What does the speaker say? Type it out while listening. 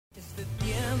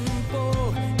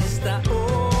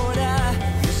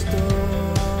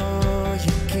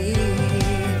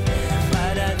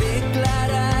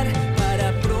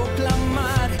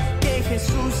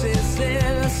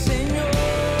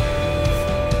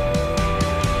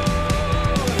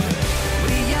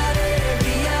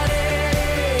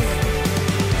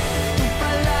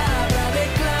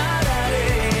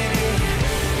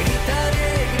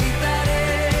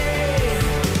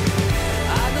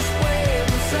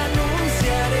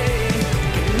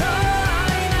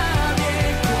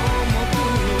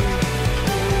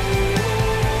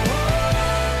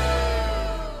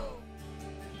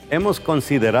Hemos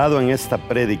considerado en esta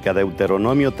prédica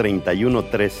Deuteronomio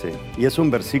 31:13, y es un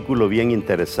versículo bien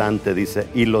interesante. Dice: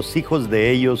 y los hijos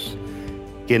de ellos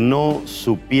que no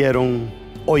supieron,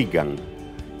 oigan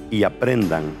y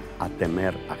aprendan a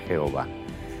temer a Jehová.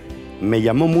 Me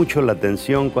llamó mucho la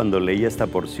atención cuando leí esta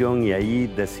porción, y ahí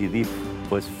decidí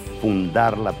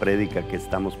fundar la prédica que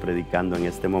estamos predicando en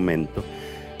este momento.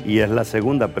 Y es la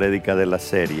segunda prédica de la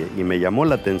serie, y me llamó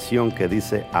la atención que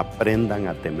dice: aprendan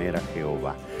a temer a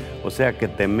Jehová. O sea que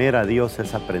temer a Dios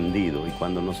es aprendido, y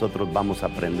cuando nosotros vamos a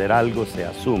aprender algo, se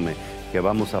asume que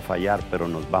vamos a fallar, pero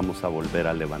nos vamos a volver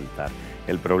a levantar.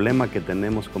 El problema que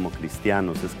tenemos como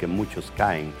cristianos es que muchos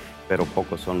caen, pero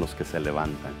pocos son los que se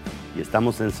levantan. Y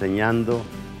estamos enseñando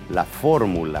la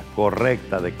fórmula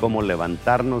correcta de cómo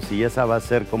levantarnos, y esa va a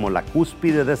ser como la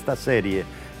cúspide de esta serie.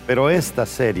 Pero esta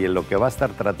serie lo que va a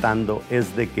estar tratando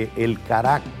es de que el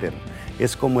carácter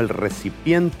es como el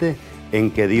recipiente en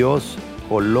que Dios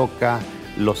coloca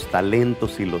los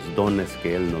talentos y los dones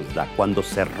que Él nos da. Cuando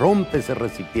se rompe ese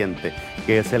recipiente,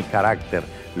 que es el carácter,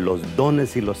 los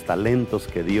dones y los talentos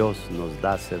que Dios nos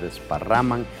da se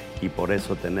desparraman, y por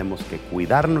eso tenemos que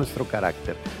cuidar nuestro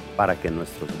carácter para que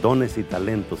nuestros dones y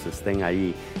talentos estén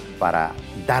ahí para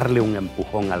darle un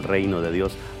empujón al reino de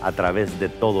Dios a través de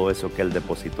todo eso que Él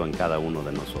depositó en cada uno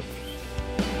de nosotros.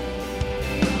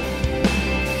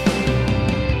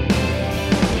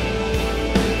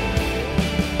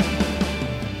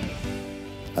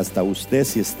 Hasta usted,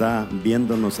 si está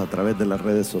viéndonos a través de las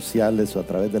redes sociales o a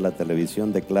través de la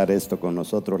televisión, declare esto con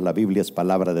nosotros: la Biblia es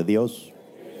palabra de Dios.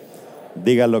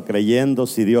 Dígalo creyendo: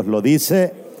 si Dios lo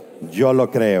dice, yo lo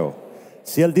creo.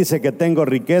 Si Él dice que tengo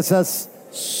riquezas,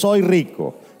 soy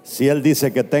rico. Si Él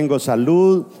dice que tengo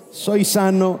salud, soy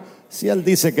sano. Si Él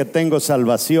dice que tengo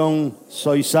salvación,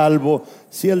 soy salvo.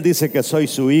 Si Él dice que soy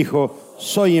su hijo,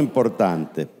 soy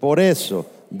importante. Por eso,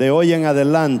 de hoy en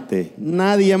adelante,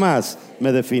 nadie más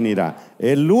me definirá.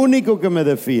 El único que me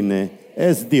define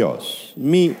es Dios,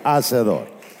 mi hacedor.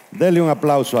 Dele un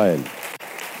aplauso a Él.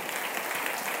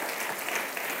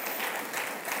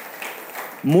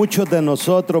 Muchos de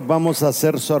nosotros vamos a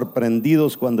ser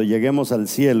sorprendidos cuando lleguemos al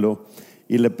cielo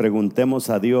y le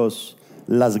preguntemos a Dios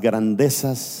las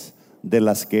grandezas de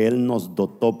las que Él nos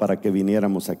dotó para que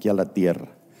viniéramos aquí a la tierra.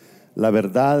 La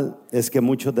verdad es que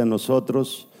muchos de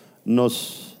nosotros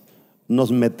nos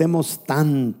metemos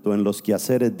tanto en los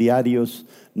quehaceres diarios,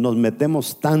 nos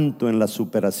metemos tanto en la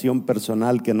superación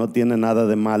personal, que no tiene nada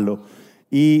de malo,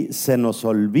 y se nos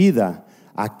olvida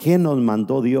a qué nos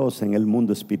mandó Dios en el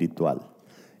mundo espiritual.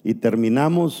 Y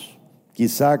terminamos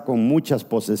quizá con muchas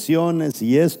posesiones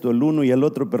y esto, el uno y el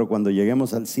otro, pero cuando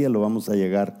lleguemos al cielo vamos a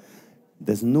llegar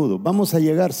desnudos. Vamos a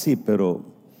llegar, sí, pero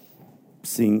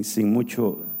sin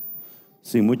muchos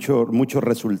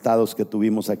resultados que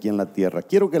tuvimos aquí en la tierra.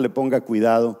 Quiero que le ponga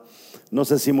cuidado. No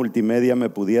sé si multimedia me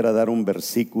pudiera dar un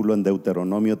versículo en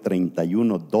Deuteronomio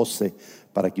 31:12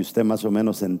 para que usted más o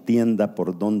menos entienda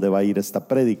por dónde va a ir esta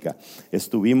prédica.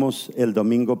 Estuvimos el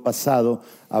domingo pasado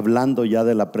hablando ya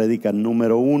de la prédica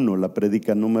número 1, la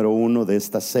prédica número 1 de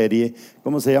esta serie.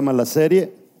 ¿Cómo se llama la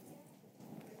serie?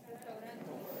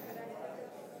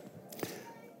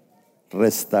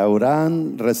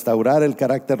 Restaurar el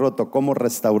carácter roto. ¿Cómo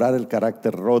restaurar el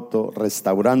carácter roto?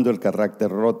 Restaurando el carácter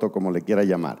roto, como le quiera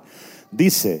llamar.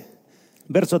 Dice,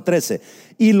 verso 13: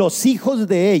 y los hijos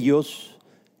de ellos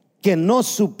que no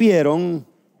supieron,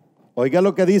 oiga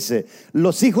lo que dice,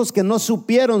 los hijos que no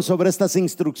supieron sobre estas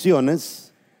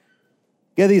instrucciones,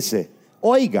 ¿qué dice?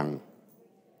 Oigan.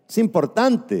 Es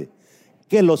importante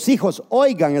que los hijos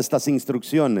oigan estas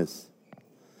instrucciones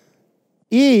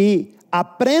y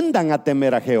aprendan a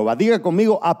temer a Jehová. Diga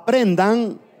conmigo: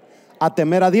 aprendan a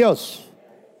temer a Dios.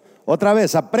 Otra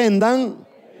vez: aprendan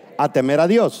a temer a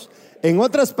Dios. En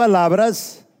otras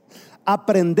palabras,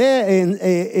 aprender,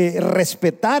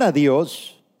 respetar a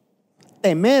Dios,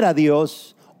 temer a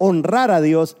Dios, honrar a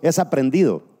Dios, es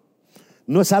aprendido.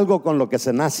 No es algo con lo que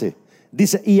se nace.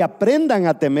 Dice: y aprendan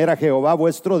a temer a Jehová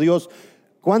vuestro Dios.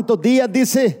 ¿Cuántos días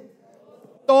dice?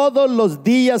 Todos los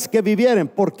días que vivieren.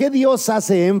 ¿Por qué Dios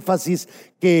hace énfasis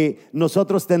que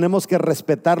nosotros tenemos que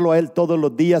respetarlo a Él todos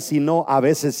los días, y no a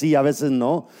veces sí, a veces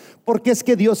no? Porque es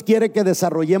que Dios quiere que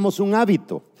desarrollemos un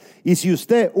hábito. Y si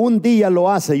usted un día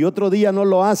lo hace y otro día no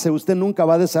lo hace, usted nunca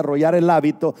va a desarrollar el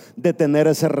hábito de tener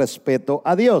ese respeto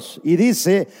a Dios. Y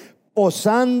dice: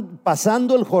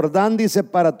 pasando el Jordán, dice,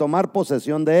 para tomar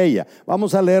posesión de ella.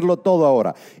 Vamos a leerlo todo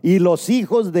ahora. Y los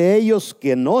hijos de ellos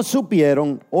que no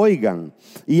supieron, oigan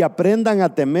y aprendan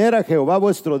a temer a Jehová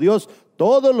vuestro Dios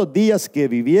todos los días que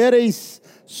viviereis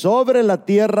sobre la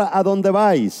tierra a donde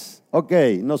vais. Ok,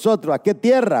 nosotros, ¿a qué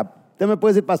tierra? Usted me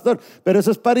puede decir, pastor, pero eso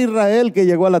es para Israel que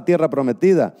llegó a la tierra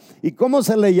prometida. ¿Y cómo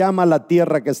se le llama a la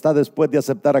tierra que está después de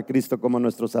aceptar a Cristo como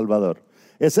nuestro Salvador?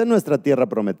 Esa es nuestra tierra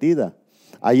prometida.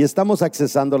 Ahí estamos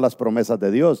accesando las promesas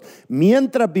de Dios.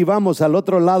 Mientras vivamos al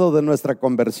otro lado de nuestra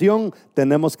conversión,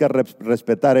 tenemos que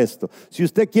respetar esto. Si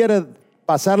usted quiere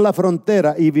pasar la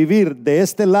frontera y vivir de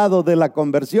este lado de la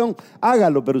conversión,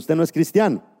 hágalo, pero usted no es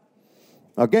cristiano.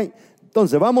 ¿Ok?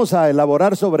 Entonces vamos a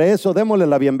elaborar sobre eso. Démosle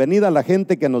la bienvenida a la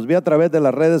gente que nos ve a través de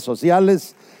las redes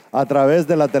sociales, a través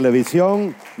de la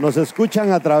televisión, nos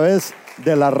escuchan a través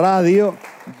de la radio.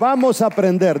 Vamos a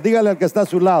aprender. Dígale al que está a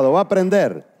su lado, va a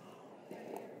aprender.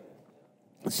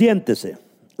 Siéntese.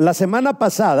 La semana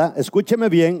pasada, escúcheme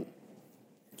bien,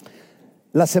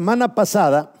 la semana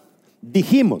pasada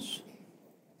dijimos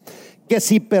que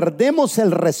si perdemos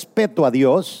el respeto a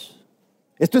Dios,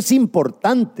 esto es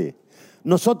importante,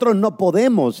 nosotros no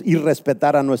podemos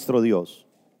irrespetar a nuestro Dios.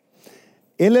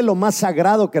 Él es lo más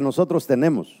sagrado que nosotros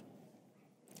tenemos.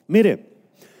 Mire,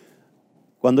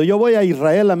 cuando yo voy a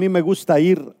Israel, a mí me gusta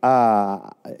ir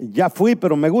ya fui,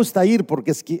 pero me gusta ir porque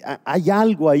es que hay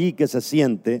algo ahí que se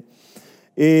siente.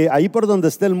 Ahí por donde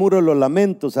está el muro de los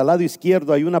lamentos, al lado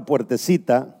izquierdo hay una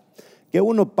puertecita que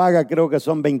uno paga, creo que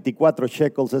son 24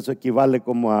 shekels, eso equivale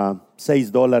como a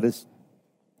 $6.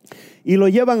 Y lo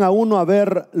llevan a uno a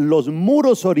ver los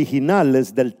muros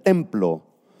originales del templo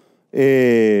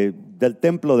de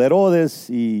Herodes,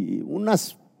 y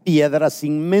unas piedras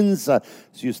inmensas.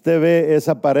 Si usted ve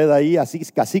esa pared ahí, así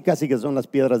casi que son las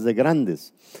piedras de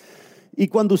grandes. Y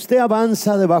cuando usted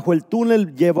avanza debajo del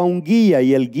túnel, lleva un guía,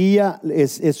 y el guía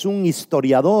es un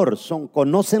historiador.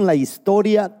 Conocen la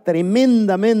historia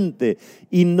tremendamente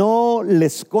y no le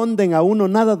esconden a uno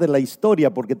nada de la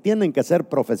historia porque tienen que ser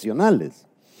profesionales.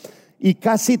 Y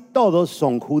casi todos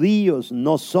son judíos,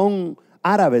 no son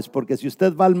árabes, porque si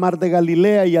usted va al mar de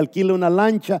Galilea y alquila una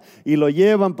lancha y lo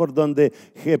llevan por donde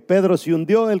Pedro se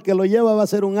hundió, el que lo lleva va a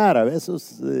ser un árabe.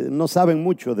 Esos no saben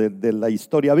mucho de la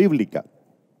historia bíblica.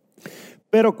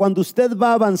 Pero cuando usted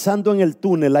va avanzando en el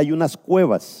túnel hay unas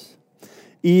cuevas,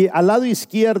 y al lado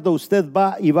izquierdo usted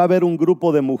va y va a ver un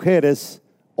grupo de mujeres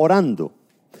orando.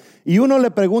 Y uno le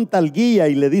pregunta al guía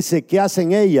y le dice, ¿qué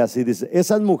hacen ellas? Y dice,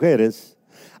 esas mujeres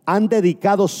han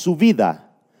dedicado su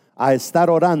vida a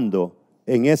estar orando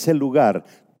en ese lugar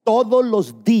todos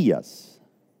los días,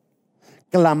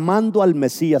 clamando al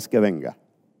Mesías que venga.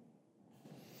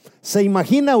 ¿Se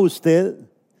imagina usted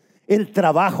el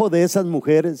trabajo de esas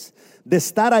mujeres de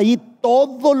estar ahí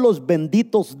todos los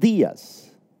benditos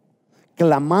días,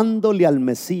 clamándole al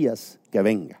Mesías que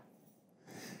venga?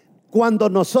 Cuando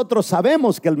nosotros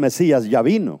sabemos que el Mesías ya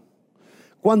vino,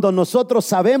 cuando nosotros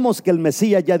sabemos que el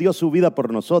Mesías ya dio su vida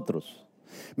por nosotros.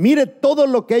 Mire todo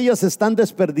lo que ellos están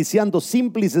desperdiciando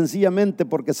simple y sencillamente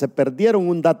porque se perdieron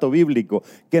un dato bíblico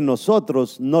que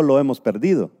nosotros no lo hemos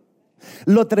perdido.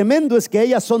 Lo tremendo es que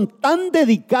ellas son tan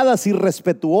dedicadas y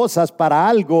respetuosas para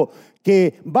algo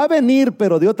que va a venir,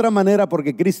 pero de otra manera,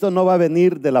 porque Cristo no va a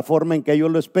venir de la forma en que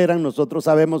ellos lo esperan. Nosotros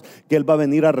sabemos que Él va a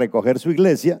venir a recoger su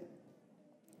iglesia.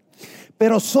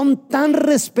 Pero son tan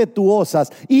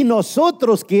respetuosas, y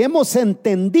nosotros que hemos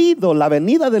entendido la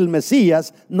venida del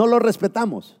Mesías no lo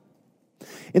respetamos.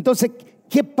 Entonces,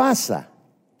 ¿qué pasa?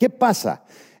 ¿Qué pasa?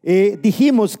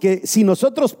 Dijimos que si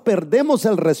nosotros perdemos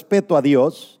el respeto a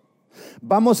Dios,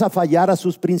 vamos a fallar a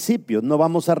sus principios, no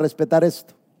vamos a respetar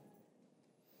esto.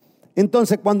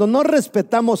 Entonces, cuando no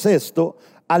respetamos esto,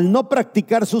 al no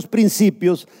practicar sus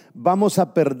principios, vamos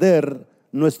a perder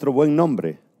nuestro buen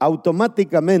nombre.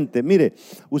 Automáticamente, mire,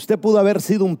 usted pudo haber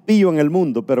sido un pío en el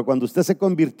mundo, pero cuando usted se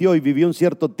convirtió y vivió un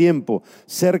cierto tiempo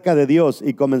cerca de Dios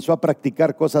y comenzó a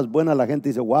practicar cosas buenas, la gente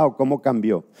dice, wow, ¿cómo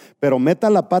cambió? Pero meta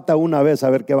la pata una vez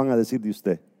a ver qué van a decir de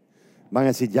usted. Van a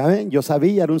decir, ya ven, yo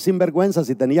sabía, era un sinvergüenza,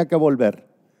 si tenía que volver.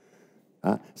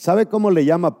 ¿Sabe cómo le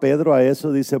llama Pedro a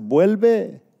eso? Dice,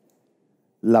 vuelve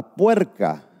la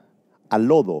puerca al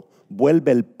lodo,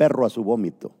 vuelve el perro a su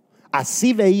vómito.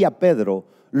 Así veía Pedro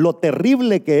lo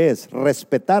terrible que es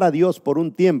respetar a Dios por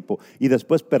un tiempo y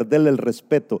después perderle el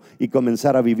respeto y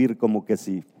comenzar a vivir como que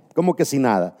si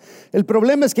nada. El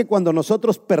problema es que cuando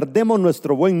nosotros perdemos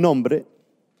nuestro buen nombre,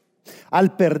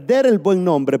 al perder el buen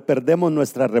nombre, perdemos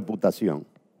nuestra reputación.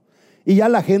 Y ya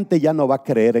la gente ya no va a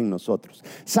creer en nosotros.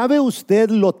 ¿Sabe usted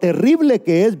lo terrible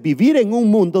que es vivir en un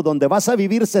mundo donde vas a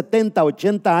vivir 70,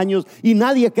 80 años y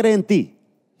nadie cree en ti?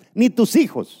 Ni tus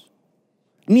hijos,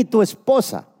 ni tu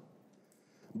esposa.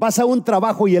 Vas a un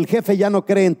trabajo y el jefe ya no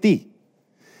cree en ti.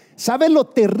 ¿Sabe lo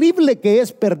terrible que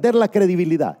es perder la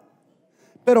credibilidad?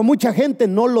 Pero mucha gente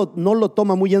no lo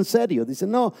toma muy en serio. Dice,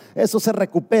 no, eso se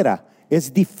recupera.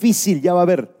 Es difícil, ya va a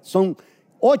ver.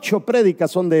 8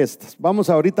 prédicas son de estas. Vamos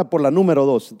ahorita por la número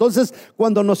 2. Entonces,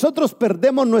 cuando nosotros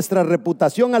perdemos nuestra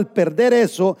reputación, al perder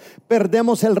eso,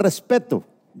 perdemos el respeto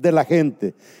de la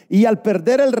gente. Y al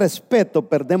perder el respeto,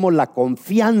 perdemos la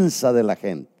confianza de la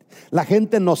gente. La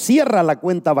gente nos cierra la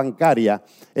cuenta bancaria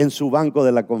en su banco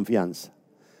de la confianza.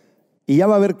 Y ya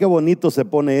va a ver qué bonito se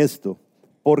pone esto,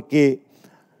 porque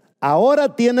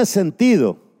ahora tiene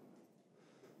sentido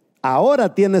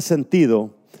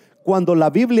cuando la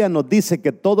Biblia nos dice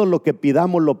que todo lo que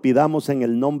pidamos lo pidamos en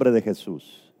el nombre de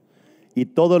Jesús, y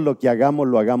todo lo que hagamos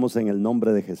lo hagamos en el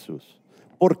nombre de Jesús.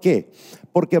 ¿Por qué?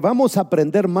 Porque vamos a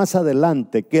aprender más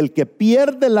adelante que el que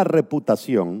pierde la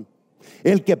reputación,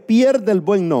 el que pierde el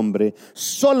buen nombre,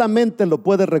 solamente lo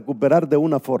puede recuperar de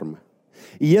una forma,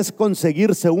 y es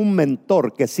conseguirse un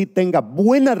mentor que sí tenga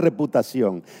buena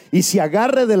reputación y se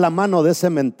agarre de la mano de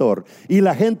ese mentor. Y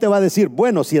la gente va a decir,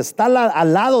 bueno, si está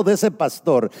al lado de ese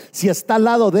pastor, si está al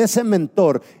lado de ese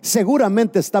mentor,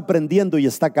 seguramente está aprendiendo y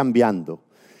está cambiando.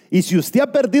 Y si usted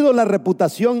ha perdido la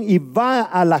reputación y va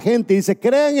a la gente y dice,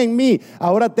 crean en mí,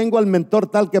 ahora tengo al mentor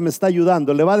tal que me está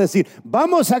ayudando, le va a decir,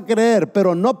 vamos a creer,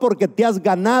 pero no porque te has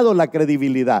ganado la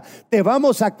credibilidad, te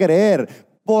vamos a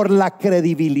creer por la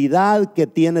credibilidad que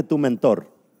tiene tu mentor.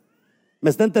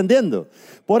 ¿Me está entendiendo?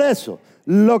 Por eso,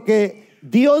 lo que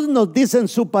Dios nos dice en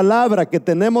su palabra, que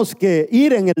tenemos que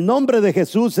ir en el nombre de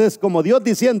Jesús, es como Dios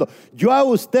diciendo, yo a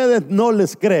ustedes no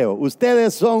les creo,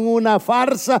 ustedes son una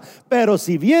farsa, pero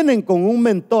si vienen con un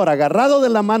mentor, agarrado de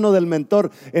la mano del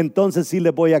mentor, entonces sí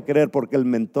les voy a creer, porque el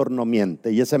mentor no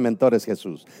miente, y ese mentor es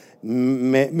Jesús.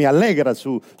 Me alegra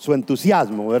su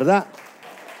entusiasmo, ¿verdad?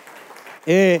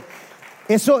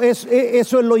 Eso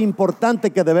es lo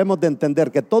importante que debemos de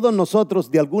entender, que todos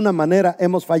nosotros de alguna manera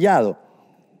hemos fallado.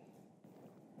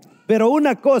 Pero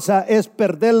una cosa es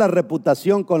perder la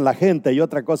reputación con la gente y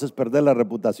otra cosa es perder la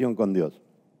reputación con Dios.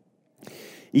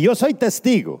 Y yo soy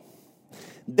testigo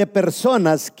de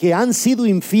personas que han sido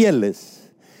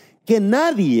infieles, que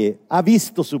nadie ha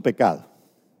visto su pecado.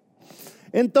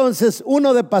 Entonces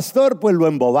uno de pastor pues lo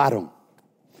embobaron.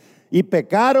 Y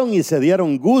pecaron y se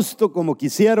dieron gusto como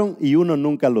quisieron, y uno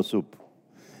nunca lo supo.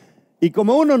 Y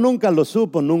como uno nunca lo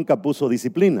supo, nunca puso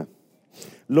disciplina.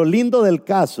 Lo lindo del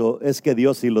caso es que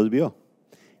Dios sí los vio.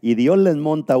 Y Dios les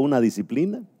monta una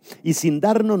disciplina. Y sin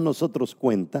darnos nosotros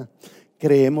cuenta,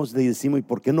 creemos y decimos, ¿y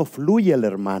por qué no fluye el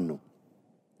hermano?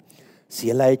 Si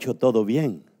él ha hecho todo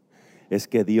bien, es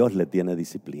que Dios le tiene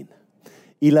disciplina.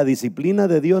 Y la disciplina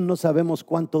de Dios no sabemos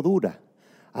cuánto dura.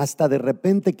 Hasta de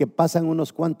repente que pasan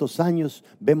unos cuantos años,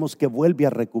 vemos que vuelve a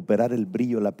recuperar el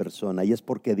brillo la persona, y es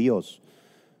porque Dios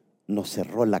nos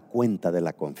cerró la cuenta de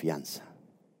la confianza.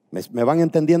 ¿Me van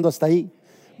entendiendo hasta ahí?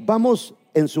 Vamos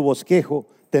en su bosquejo,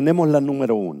 tenemos la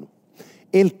número 1.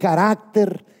 El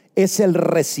carácter es el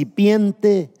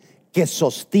recipiente que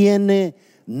sostiene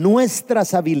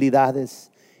nuestras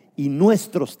habilidades y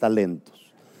nuestros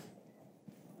talentos.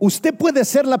 Usted puede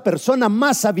ser la persona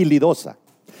más habilidosa,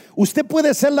 usted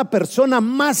puede ser la persona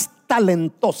más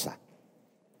talentosa,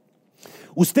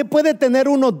 usted puede tener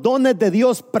unos dones de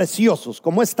Dios preciosos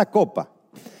como esta copa.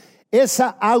 Esa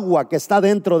agua que está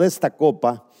dentro de esta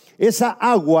copa, esa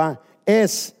agua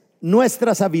es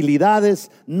nuestras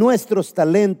habilidades, nuestros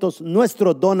talentos,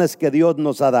 nuestros dones que Dios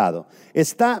nos ha dado.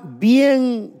 Está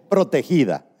bien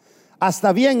protegida,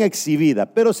 hasta bien exhibida.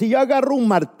 Pero si yo agarro un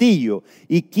martillo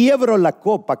y quiebro la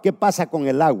copa, ¿qué pasa con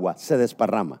el agua? Se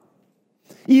desparrama.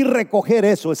 Y recoger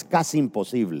eso es casi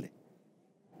imposible.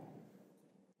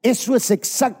 Eso es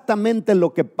exactamente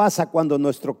lo que pasa cuando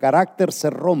nuestro carácter se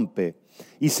rompe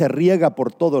y se riega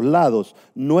por todos lados.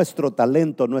 Nuestro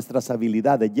talento, nuestras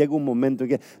habilidades. Llega un momento en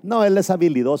que, no, él es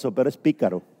habilidoso, pero es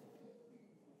pícaro.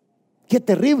 ¡Qué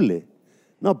terrible!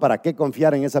 No, ¿para qué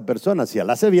confiar en esa persona? Si él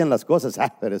hace bien las cosas,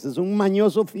 pero ese es un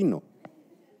mañoso fino.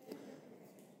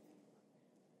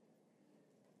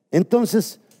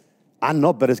 Entonces,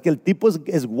 no, pero es que el tipo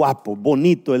es guapo,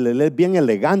 bonito, él es bien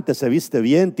elegante, se viste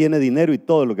bien, tiene dinero y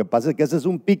todo. Lo que pasa es que ese es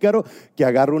un pícaro que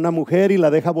agarra una mujer y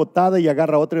la deja botada, y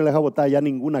agarra a otra y la deja botada. Ya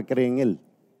ninguna cree en él.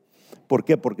 ¿Por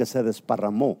qué? Porque se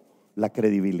desparramó la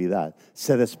credibilidad,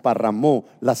 se desparramó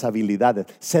las habilidades,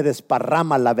 se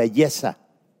desparrama la belleza.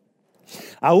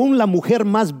 Aún la mujer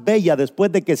más bella,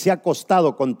 después de que se ha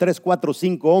acostado con 3, 4,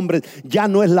 5 hombres, ya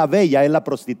no es la bella, es la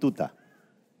prostituta.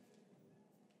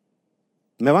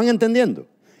 ¿Me van entendiendo?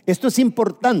 Esto es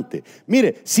importante.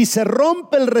 Mire, si se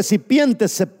rompe el recipiente,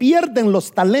 se pierden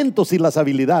los talentos y las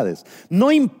habilidades.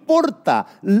 No importa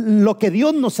lo que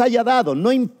Dios nos haya dado,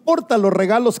 no importa los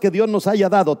regalos que Dios nos haya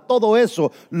dado, todo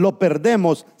eso lo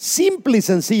perdemos simple y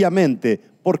sencillamente.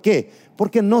 ¿Por qué?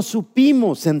 Porque no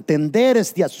supimos entender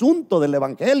este asunto del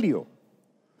evangelio.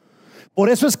 Por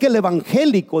eso es que el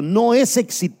evangélico no es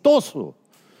exitoso,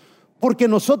 porque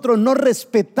nosotros no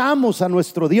respetamos a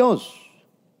nuestro Dios.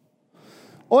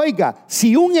 Oiga,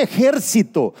 si un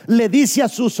ejército le dice a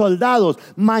sus soldados: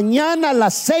 mañana a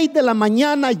las 6 de la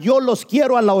mañana yo los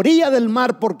quiero a la orilla del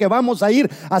mar porque vamos a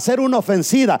ir a hacer una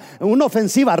ofensiva,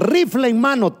 rifle en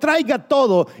mano, traiga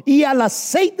todo, y a las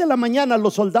 6 de la mañana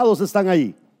los soldados están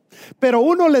ahí. Pero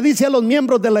uno le dice a los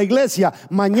miembros de la iglesia: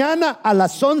 mañana a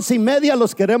las 11:30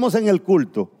 los queremos en el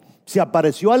culto. Se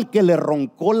apareció al que le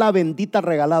roncó la bendita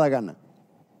regalada gana.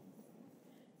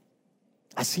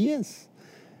 Así es.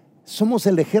 Somos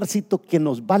el ejército que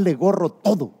nos vale gorro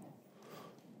todo.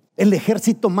 El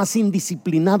ejército más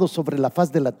indisciplinado sobre la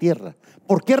faz de la tierra.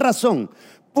 ¿Por qué razón?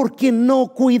 Porque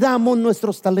no cuidamos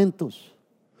nuestros talentos.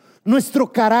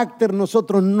 Nuestro carácter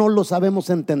nosotros no lo sabemos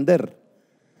entender.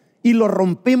 Y lo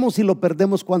rompemos y lo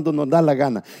perdemos cuando nos da la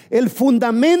gana. El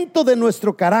fundamento de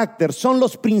nuestro carácter son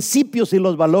los principios y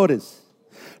los valores,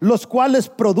 los cuales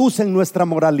producen nuestra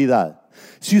moralidad.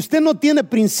 Si usted no tiene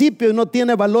principios y no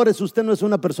tiene valores, usted no es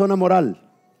una persona moral.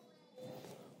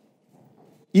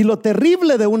 Y lo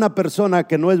terrible de una persona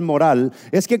que no es moral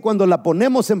es que cuando la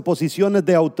ponemos en posiciones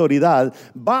de autoridad,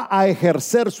 va a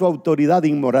ejercer su autoridad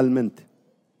inmoralmente.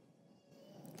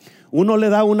 Uno le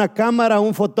da una cámara a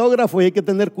un fotógrafo y hay que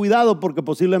tener cuidado porque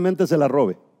posiblemente se la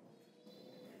robe.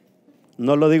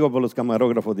 No lo digo por los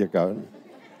camarógrafos de acá, ¿verdad?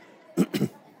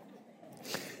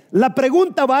 La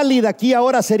pregunta válida aquí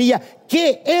ahora sería: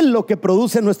 ¿qué es lo que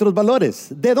produce nuestros valores?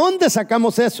 ¿De dónde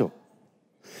sacamos eso?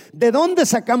 ¿De dónde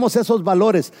sacamos esos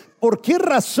valores? ¿Por qué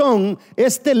razón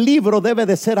este libro debe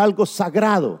de ser algo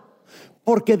sagrado?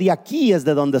 Porque de aquí es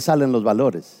de donde salen los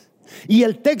valores. Y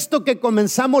el texto que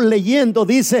comenzamos leyendo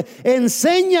dice: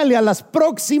 enséñale a las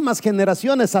próximas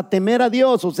generaciones a temer a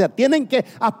Dios. O sea, tienen que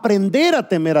aprender a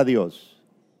temer a Dios.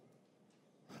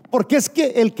 Porque es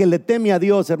que el que le teme a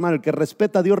Dios, hermano, el que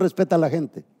respeta a Dios, respeta a la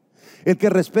gente. El que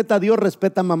respeta a Dios,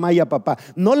 respeta a mamá y a papá.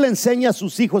 No le enseña a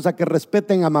sus hijos a que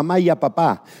respeten a mamá y a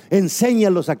papá.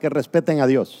 Enséñalos a que respeten a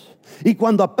Dios. Y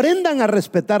cuando aprendan a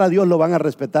respetar a Dios, lo van a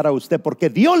respetar a usted. Porque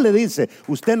Dios le dice: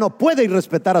 usted no puede ir a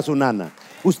respetar a su nana.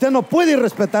 Usted no puede ir a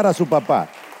respetar a su papá.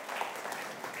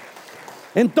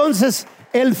 Entonces,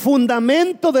 el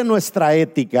fundamento de nuestra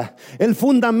ética, el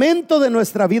fundamento de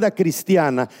nuestra vida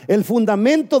cristiana, el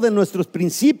fundamento de nuestros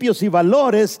principios y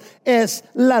valores es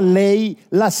la ley,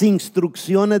 las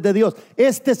instrucciones de Dios.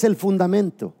 Este es el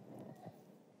fundamento.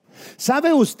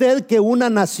 ¿Sabe usted que una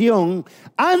nación,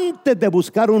 antes de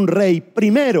buscar un rey,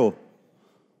 primero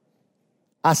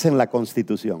hacen la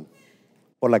constitución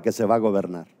por la que se va a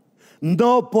gobernar?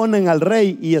 No ponen al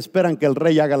rey y esperan que el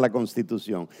rey haga la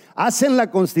constitución. Hacen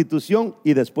la constitución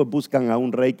y después buscan a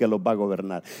un rey que los va a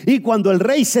gobernar. Y cuando el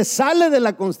rey se sale de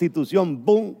la constitución,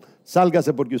 ¡boom!,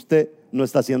 sálgase porque usted no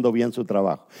está haciendo bien su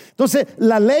trabajo. Entonces,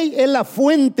 la ley es la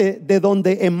fuente de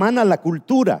donde emana la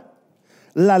cultura.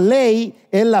 La ley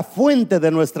es la fuente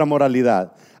de nuestra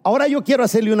moralidad. Ahora yo quiero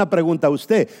hacerle una pregunta a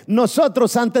usted.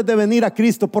 Nosotros, antes de venir a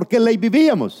Cristo, ¿por qué ley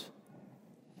vivíamos?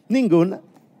 Ninguna.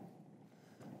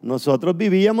 Nosotros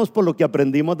vivíamos por lo que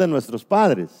aprendimos de nuestros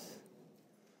padres.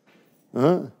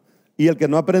 Y el que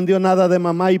no aprendió nada de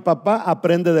mamá y papá,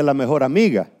 aprende de la mejor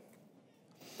amiga.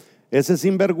 Ese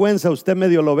sinvergüenza, usted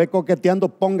medio lo ve coqueteando,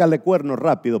 póngale cuernos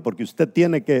rápido, porque usted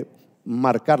tiene que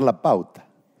marcar la pauta.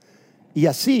 Y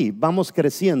así vamos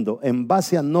creciendo en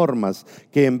base a normas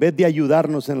que en vez de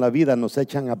ayudarnos en la vida nos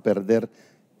echan a perder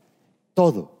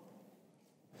todo.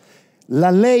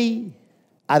 La ley,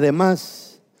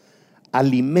 además,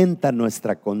 alimenta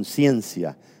nuestra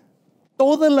conciencia.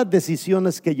 Todas las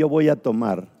decisiones que yo voy a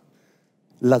tomar,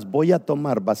 las voy a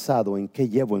tomar basado en qué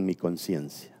llevo en mi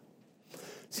conciencia.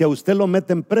 Si a usted lo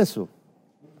meten preso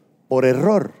por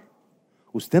error,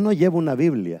 usted no lleva una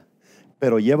Biblia,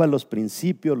 pero lleva los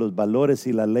principios, los valores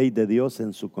y la ley de Dios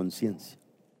en su conciencia.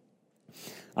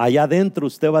 Allá adentro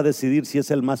usted va a decidir si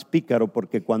es el más pícaro,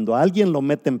 porque cuando a alguien lo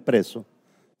meten preso,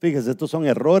 fíjese, estos son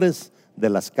errores de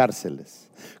las cárceles.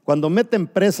 Cuando meten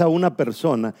presa a una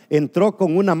persona, entró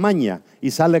con una maña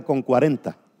y sale con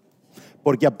 40,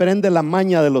 porque aprende la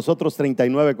maña de los otros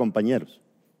 39 compañeros.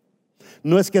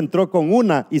 No es que entró con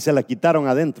una y se la quitaron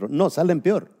adentro, no, salen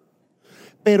peor.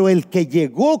 Pero el que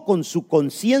llegó con su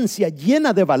conciencia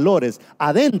llena de valores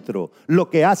adentro, lo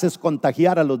que hace es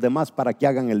contagiar a los demás para que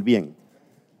hagan el bien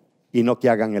y no que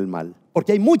hagan el mal.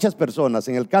 Porque hay muchas personas,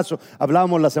 en el caso,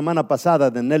 hablábamos la semana pasada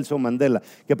de Nelson Mandela,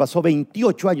 que pasó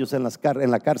 28 años en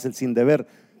la cárcel sin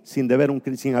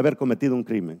haber cometido un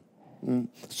crimen,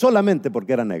 solamente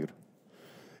porque era negro.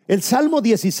 El Salmo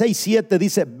 16:7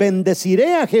 dice: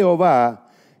 bendeciré a Jehová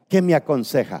que me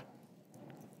aconseja.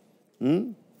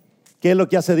 ¿Qué es lo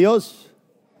que hace Dios?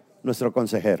 Nuestro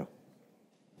consejero.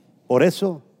 Por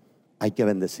eso hay que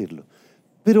bendecirlo.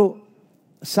 Pero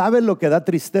 ¿saben lo que da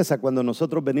tristeza cuando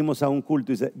nosotros venimos a un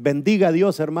culto y dice, bendiga a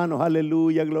Dios, hermanos,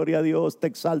 aleluya, gloria a Dios, te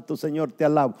exalto, Señor, te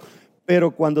alabo?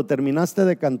 Pero cuando terminaste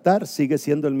de cantar, sigue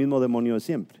siendo el mismo demonio de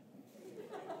siempre.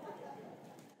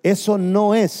 Eso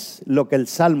no es lo que el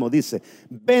Salmo dice.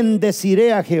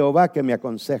 Bendeciré a Jehová que me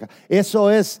aconseja. Eso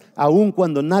es aún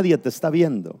cuando nadie te está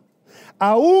viendo.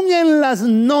 Aún en las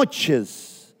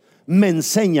noches me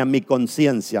enseña mi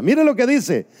conciencia. Mire lo que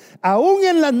dice. Aún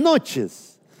en las noches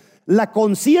la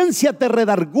conciencia te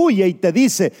redarguye y te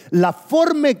dice, la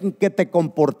forma en que te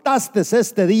comportaste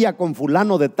este día con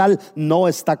fulano de tal no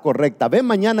está correcta. Ve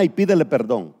mañana y pídele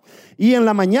perdón. Y en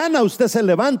la mañana usted se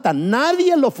levanta,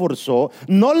 nadie lo forzó,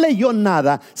 no leyó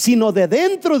nada, sino de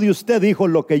dentro de usted dijo,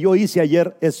 lo que yo hice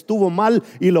ayer estuvo mal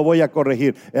y lo voy a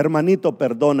corregir. Hermanito,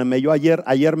 perdóneme, yo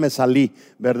ayer me salí,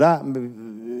 ¿verdad?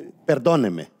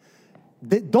 Perdóneme.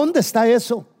 ¿Dónde está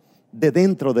eso? De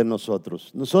dentro de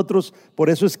nosotros. Nosotros, por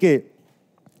eso es que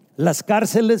las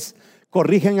cárceles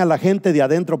corrigen a la gente de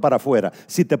adentro para afuera.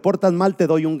 Si te portas mal te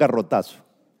doy un garrotazo.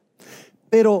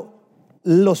 Pero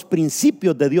los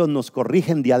principios de Dios nos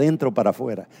corrigen de adentro para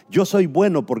afuera. Yo soy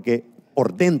bueno porque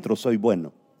por dentro soy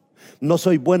bueno. No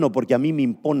soy bueno porque a mí me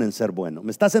imponen ser bueno.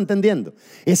 ¿Me estás entendiendo?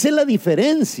 Esa es la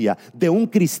diferencia de un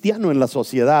cristiano en la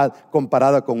sociedad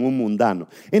comparada con un mundano.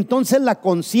 Entonces la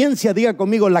conciencia, diga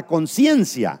conmigo, la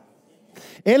conciencia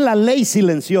es la ley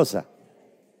silenciosa.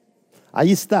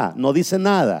 Ahí está, no dice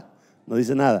nada,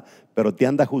 pero te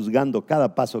anda juzgando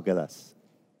cada paso que das.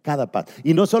 Cada paso.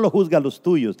 Y no solo juzga los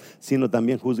tuyos, sino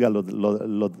también juzga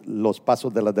los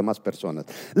pasos de las demás personas.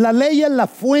 La ley es la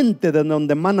fuente de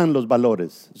donde emanan los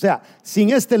valores. O sea, sin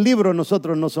este libro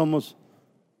nosotros no somos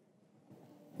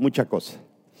mucha cosa.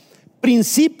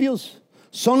 Principios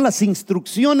son las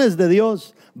instrucciones de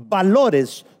Dios.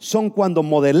 Valores son cuando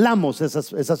modelamos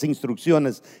esas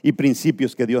instrucciones y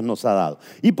principios que Dios nos ha dado.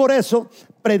 Y por eso,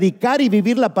 predicar y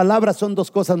vivir la palabra son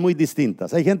dos cosas muy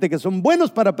distintas. Hay gente que son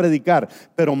buenos para predicar,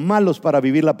 pero malos para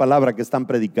vivir la palabra que están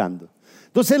predicando.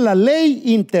 Entonces la ley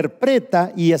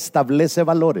interpreta y establece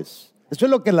valores. Eso es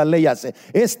lo que la ley hace,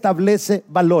 establece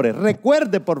valores.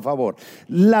 Recuerde, por favor,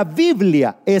 la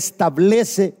Biblia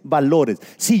establece valores.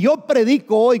 Si yo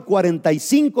predico hoy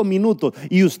 45 minutos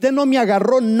y usted no me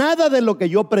agarró nada de lo que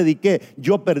yo prediqué,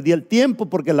 yo perdí el tiempo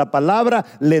porque la palabra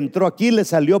le entró aquí, le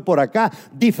salió por acá.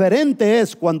 Diferente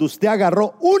es cuando usted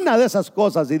agarró una de esas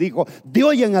cosas y dijo, de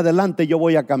hoy en adelante yo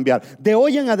voy a cambiar. De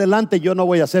hoy en adelante yo no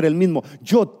voy a ser el mismo.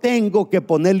 Yo tengo que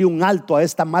ponerle un alto a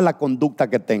esta mala conducta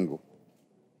que tengo.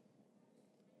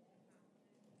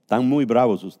 Están muy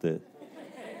bravos ustedes.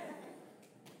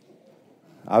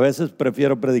 A veces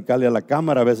prefiero predicarle a la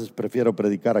cámara, a veces prefiero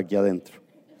predicar aquí adentro.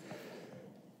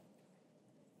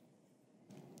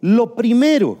 Lo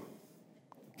primero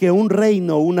que un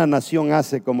reino o una nación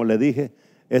hace, como le dije,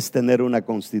 es tener una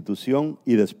constitución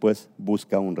y después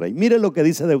busca un rey. Mire lo que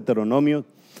dice Deuteronomio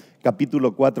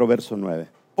capítulo 4 verso 9.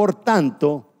 Por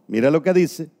tanto, mire lo que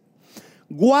dice,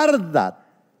 guarda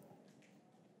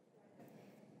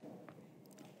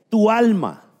tu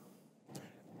alma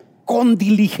con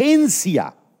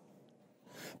diligencia,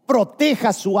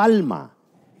 proteja su alma.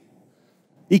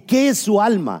 ¿Y qué es su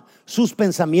alma? Sus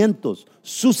pensamientos,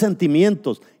 sus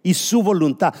sentimientos y su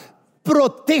voluntad.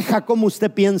 Proteja como usted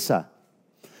piensa,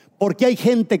 porque hay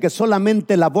gente que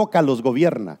solamente la boca los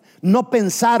gobierna. No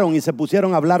pensaron y se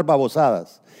pusieron a hablar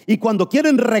babosadas, y cuando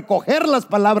quieren recoger las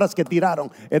palabras que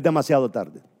tiraron es demasiado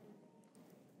tarde.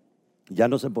 Ya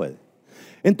no se puede.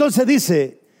 Entonces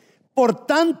dice, por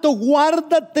tanto,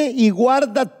 guárdate y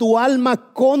guarda tu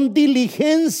alma con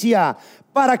diligencia,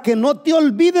 para que no te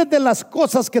olvides de las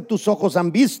cosas que tus ojos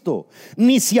han visto,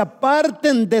 ni se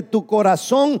aparten de tu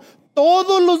corazón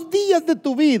todos los días de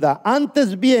tu vida.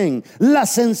 Antes bien,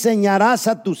 las enseñarás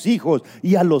a tus hijos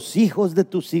y a los hijos de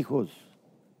tus hijos.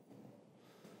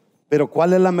 Pero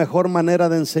 ¿cuál es la mejor manera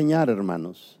de enseñar,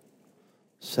 hermanos?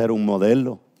 Ser un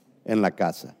modelo en la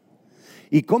casa.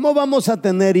 ¿Y cómo vamos a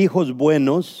tener hijos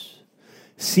buenos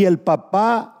si el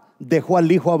papá dejó al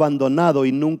hijo abandonado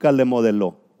y nunca le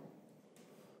modeló?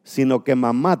 Sino que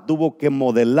mamá tuvo que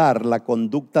modelar la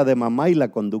conducta de mamá y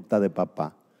la conducta de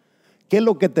papá. ¿Qué es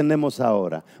lo que tenemos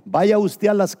ahora? Vaya usted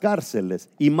a las cárceles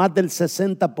y más del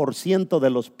 60% de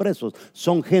los presos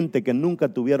son gente que nunca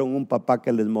tuvieron un papá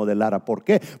que les modelara. ¿Por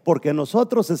qué? Porque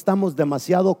nosotros estamos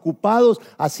demasiado ocupados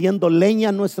haciendo leña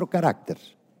a nuestro carácter.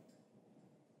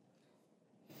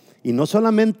 Y no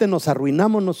solamente nos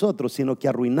arruinamos nosotros, sino que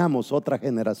arruinamos otra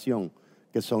generación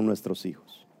que son nuestros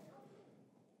hijos.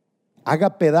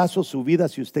 Haga pedazos su vida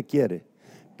si usted quiere,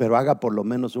 pero haga por lo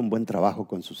menos un buen trabajo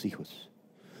con sus hijos.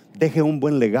 Deje un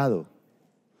buen legado.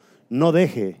 No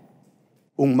deje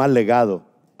un mal legado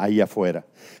ahí afuera.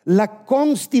 La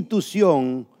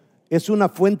Constitución es una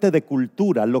fuente de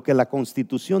cultura. Lo que la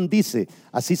Constitución dice,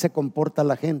 así se comporta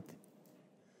la gente.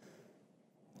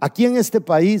 Aquí en este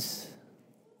país,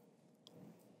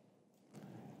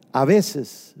 a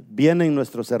veces vienen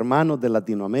nuestros hermanos de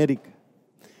Latinoamérica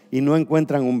y no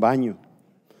encuentran un baño.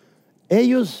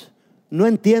 Ellos no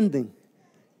entienden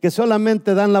que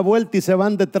solamente dan la vuelta y se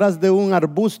van detrás de un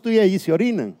arbusto y ahí se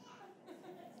orinan.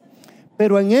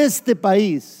 Pero en este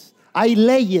país hay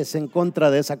leyes en contra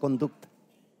de esa conducta.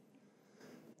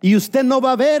 Y usted no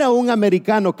va a ver a un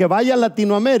americano que vaya a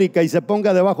Latinoamérica y se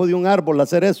ponga debajo de un árbol a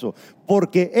hacer eso,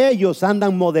 porque ellos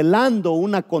andan modelando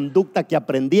una conducta que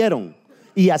aprendieron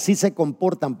y así se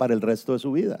comportan para el resto de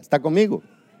su vida. ¿Está conmigo?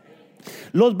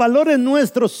 Los valores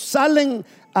nuestros salen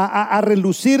a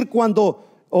relucir cuando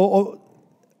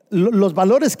los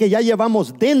valores que ya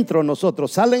llevamos dentro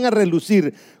nosotros salen a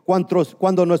relucir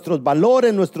cuando nuestros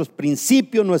valores, nuestros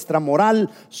principios, nuestra moral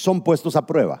son puestos a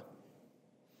prueba.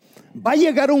 Va a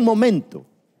llegar un momento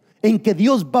en que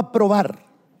Dios va a probar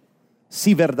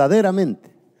si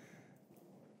verdaderamente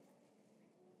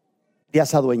te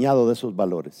has adueñado de esos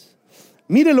valores.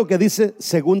 Mire lo que dice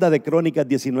Segunda de Crónicas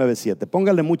 19:7.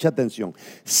 Póngale mucha atención.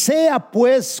 Sea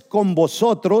pues con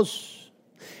vosotros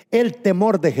el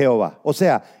temor de Jehová. O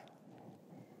sea,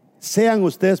 sean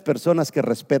ustedes personas que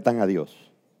respetan a Dios.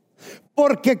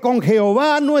 Porque con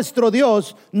Jehová nuestro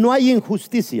Dios no hay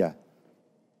injusticia.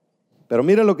 Pero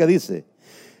mire lo que dice: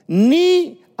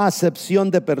 ni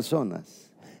acepción de personas,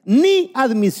 ni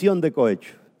admisión de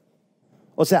cohecho.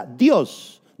 O sea,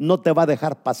 Dios no te va a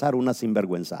dejar pasar una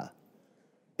sinvergüenzada.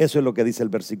 Eso es lo que dice el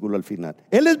versículo al final.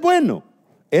 Él es bueno,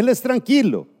 Él es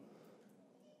tranquilo,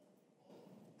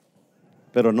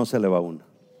 pero no se le va una.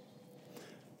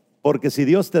 Porque si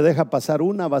Dios te deja pasar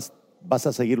una, vas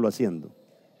a seguirlo haciendo.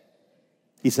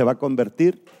 Y se va a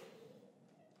convertir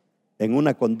en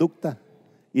una conducta,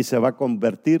 y se va a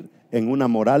convertir en una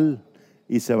moral,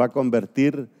 y se va a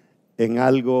convertir en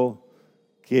algo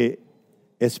que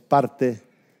es parte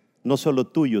no solo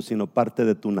tuyo, sino parte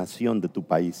de tu nación, de tu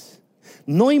país.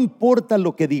 No importa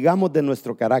lo que digamos de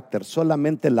nuestro carácter,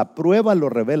 solamente la prueba lo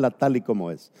revela tal y como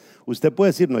es. Usted puede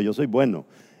decir: no, yo soy bueno.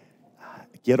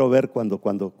 Quiero ver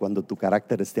cuando tu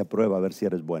carácter esté a prueba, a ver si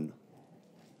eres bueno.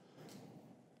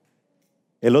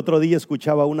 El otro día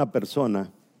escuchaba a una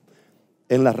persona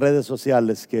en las redes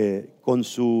sociales que con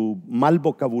su mal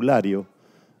vocabulario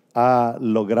ha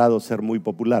logrado ser muy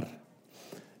popular.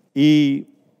 Y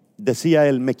decía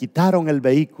él: me quitaron el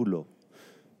vehículo,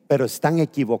 pero están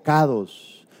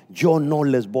equivocados, yo no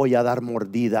les voy a dar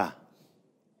mordida.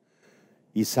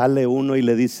 Y sale uno y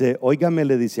le dice: óigame,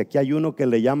 le dice, aquí hay uno que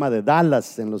le llama de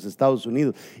Dallas en los Estados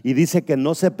Unidos y dice que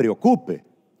no se preocupe,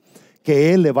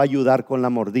 que él le va a ayudar con la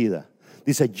mordida.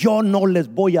 Dice: yo no les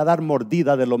voy a dar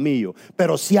mordida de lo mío,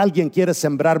 pero si alguien quiere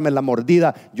sembrarme la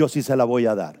mordida, yo sí se la voy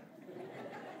a dar.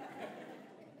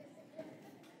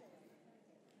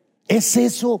 ¿Es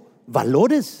eso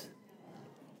valores?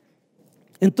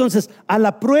 Entonces, a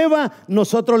la prueba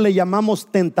nosotros le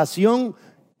llamamos tentación,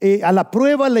 a la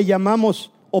prueba le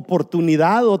llamamos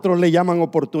oportunidad, otros le llaman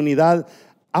oportunidad.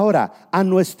 Ahora, a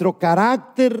nuestro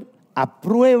carácter, a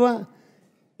prueba,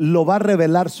 lo va a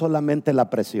revelar solamente la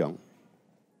presión.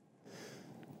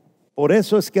 Por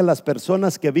eso es que las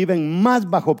personas que viven más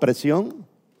bajo presión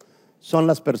son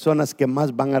las personas que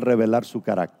más van a revelar su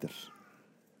carácter.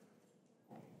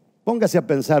 Póngase a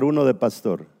pensar uno de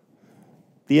pastor.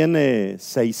 Tiene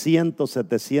 600,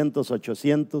 700,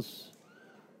 800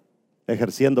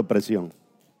 ejerciendo presión.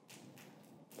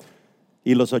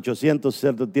 Y los 800,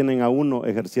 ¿cierto?, tienen a uno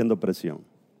ejerciendo presión.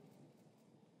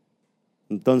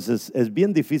 Entonces es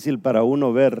bien difícil para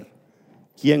uno ver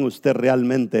quién usted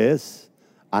realmente es,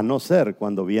 a no ser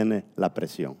cuando viene la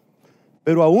presión.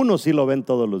 Pero a uno sí lo ven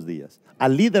todos los días.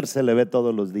 Al líder se le ve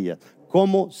todos los días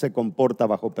cómo se comporta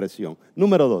bajo presión.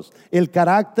 Número 2, el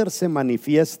carácter se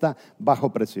manifiesta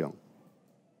bajo presión.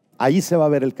 Ahí se va a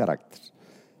ver el carácter.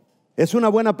 ¿Es una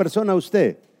buena persona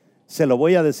usted? Se lo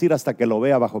voy a decir hasta que lo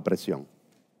vea bajo presión.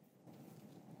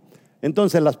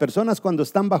 Entonces las personas cuando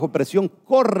están bajo presión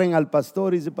corren al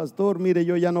pastor y dicen: pastor, mire,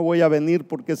 yo ya no voy a venir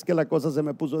porque es que la cosa se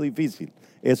me puso difícil.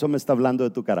 Eso me está hablando de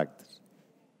tu carácter.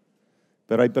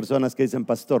 Pero hay personas que dicen: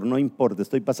 pastor, no importa,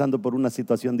 estoy pasando por una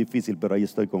situación difícil, pero ahí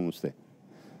estoy con usted.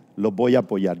 Lo voy a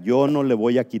apoyar. Yo no le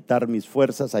voy a quitar mis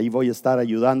fuerzas, ahí voy a estar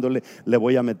ayudándole, le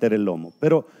voy a meter el lomo.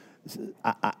 Pero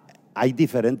hay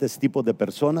diferentes tipos de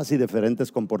personas y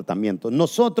diferentes comportamientos.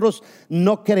 Nosotros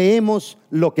no creemos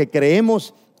lo que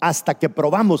creemos hasta que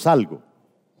probamos algo.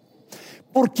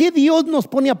 ¿Por qué Dios nos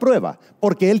pone a prueba?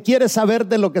 ¿Porque Él quiere saber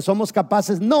de lo que somos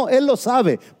capaces? No, Él lo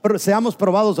sabe, pero seamos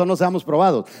probados o no seamos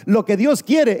probados. Lo que Dios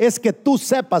quiere es que tú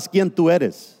sepas quién tú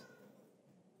eres.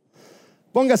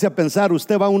 Póngase a pensar,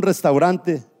 usted va a un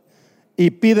restaurante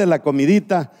y pide la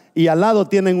comidita y al lado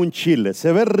tienen un chile.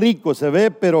 Se ve rico, se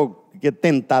ve pero que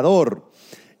tentador.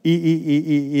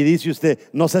 Y dice usted,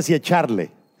 no sé si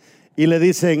echarle. Y le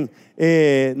dicen,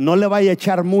 no le vaya a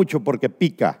echar mucho porque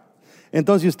pica.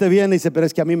 Entonces usted viene y dice, pero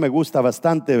es que a mí me gusta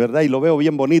bastante, ¿verdad? Y lo veo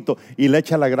bien bonito, y le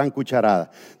echa la gran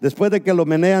cucharada. Después de que lo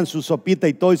menean su sopita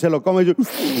y todo y se lo come, yo,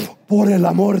 por el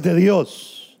amor de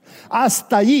Dios.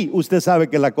 Hasta allí usted sabe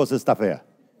que la cosa está fea.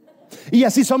 Y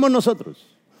así somos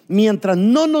nosotros. Mientras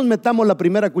no nos metamos la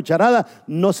primera cucharada,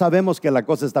 no sabemos que la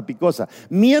cosa está picosa.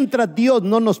 Mientras Dios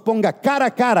no nos ponga cara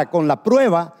a cara con la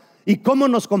prueba y cómo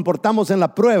nos comportamos en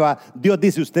la prueba, Dios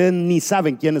dice, ustedes ni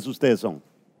saben quiénes ustedes son.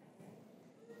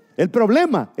 El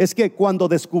problema es que cuando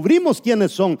descubrimos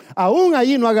quiénes son, aún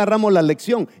ahí no agarramos la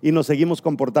lección y nos seguimos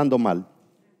comportando mal.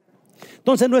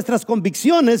 Entonces nuestras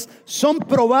convicciones son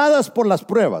probadas por las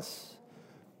pruebas,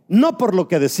 no por lo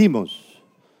que decimos.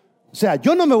 O sea,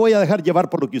 yo no me voy a dejar llevar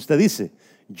por lo que usted dice.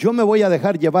 Yo me voy a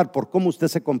dejar llevar por cómo usted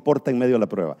se comporta en medio de la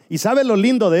prueba. Y ¿sabe lo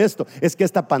lindo de esto? Es que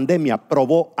esta pandemia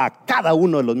probó a cada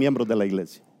uno de los miembros de la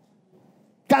iglesia.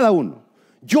 Cada uno.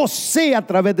 Yo sé a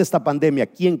través de esta pandemia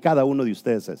quién cada uno de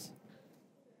ustedes es.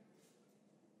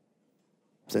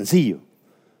 Sencillo.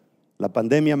 La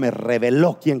pandemia me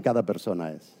reveló quién cada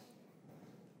persona es.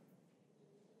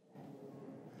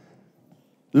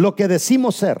 Lo que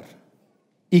decimos ser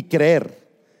y creer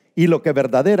y lo que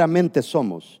verdaderamente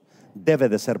somos debe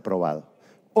de ser probado,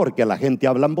 porque la gente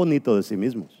habla bonito de sí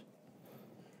mismos.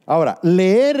 Ahora,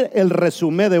 leer el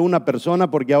resumen de una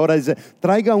persona, porque ahora dice,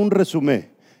 traiga un resumen.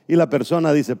 Y la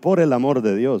persona dice, por el amor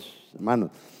de Dios, hermano,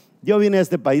 yo vine a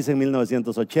este país en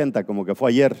 1980, como que fue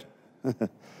ayer.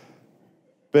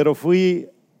 Pero fui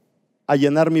a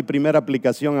llenar mi primera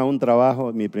aplicación a un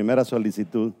trabajo, mi primera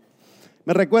solicitud.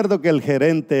 Me recuerdo que el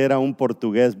gerente era un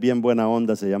portugués bien buena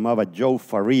onda, se llamaba Joe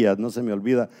Faria, no se me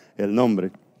olvida el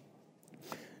nombre.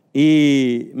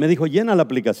 Y me dijo, llena la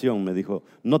aplicación, me dijo,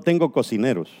 no tengo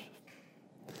cocineros.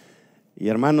 Y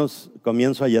hermanos,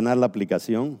 comienzo a llenar la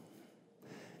aplicación.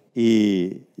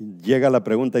 Y llega la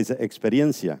pregunta, dice,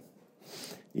 experiencia.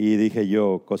 Y dije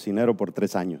yo, cocinero por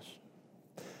 3 años.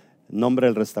 Nombre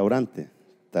del restaurante,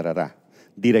 tarará.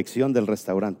 Dirección del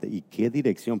restaurante. ¿Y qué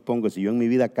dirección pongo si yo en mi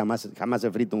vida jamás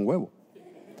he frito un huevo?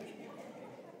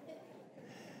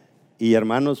 Y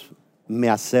hermanos, me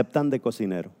aceptan de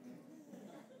cocinero.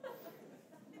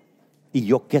 ¿Y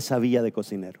yo qué sabía de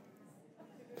cocinero?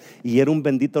 Y era un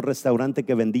bendito restaurante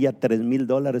que vendía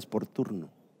 $3,000 por turno.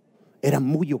 Era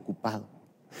muy ocupado.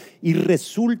 Y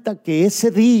resulta que ese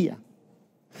día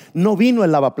no vino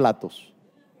el lavaplatos.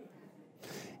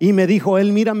 Y me dijo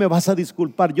él, mira, me vas a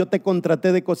disculpar, yo te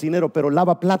contraté de cocinero, pero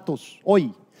lava platos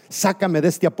hoy. Sácame de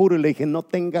este apuro. Y le dije, no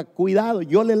tenga cuidado,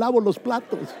 yo le lavo los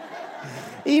platos.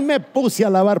 Y me puse a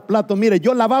lavar platos. Mire,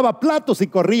 yo lavaba platos y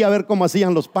corría a ver cómo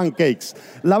hacían los pancakes.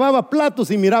 Lavaba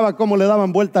platos y miraba cómo le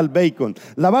daban vuelta al bacon.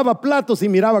 Lavaba platos y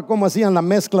miraba cómo hacían la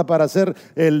mezcla para hacer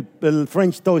el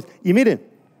French toast. Y mire,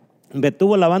 me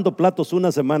estuvo lavando platos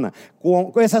una semana.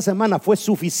 Esa semana fue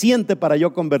suficiente para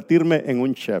yo convertirme en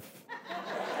un chef.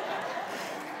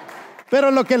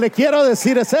 Pero lo que le quiero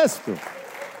decir es esto.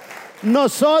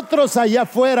 Nosotros allá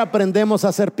afuera aprendemos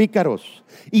a ser pícaros.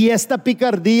 Y esta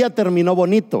picardía terminó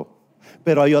bonito,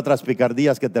 pero hay otras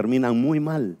picardías que terminan muy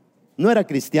mal. No era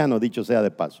cristiano, dicho sea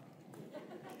de paso.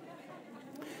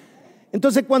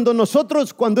 Entonces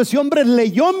cuando ese hombre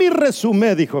leyó mi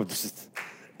resumen, dijo,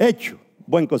 hecho,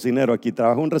 buen cocinero aquí,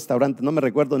 trabajó en un restaurante, no me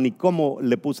recuerdo ni cómo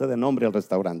le puse de nombre al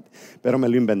restaurante, pero me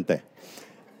lo inventé.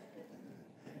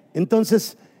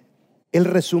 Entonces, el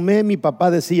resumen, mi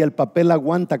papá decía, el papel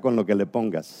aguanta con lo que le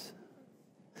pongas.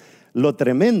 Lo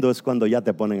tremendo es cuando ya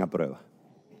te ponen a prueba.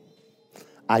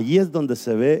 Allí es donde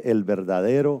se ve el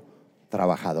verdadero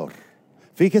trabajador.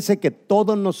 Fíjese que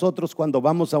todos nosotros cuando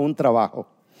vamos a un trabajo,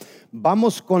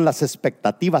 vamos con las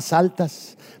expectativas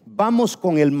altas, vamos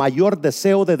con el mayor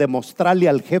deseo de demostrarle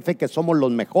al jefe que somos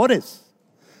los mejores.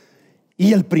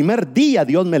 Y el primer día,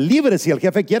 Dios me libre, si el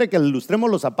jefe quiere que le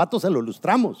lustremos los zapatos, se los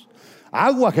lustramos.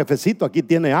 Agua, jefecito, aquí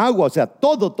tiene agua, o sea,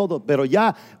 todo, pero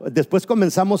ya después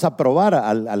comenzamos a probar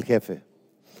al jefe.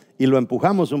 Y lo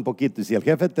empujamos un poquito, y si el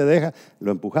jefe te deja,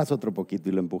 lo empujas otro poquito,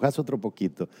 y lo empujas otro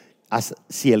poquito.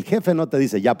 Si el jefe no te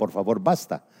dice, ya por favor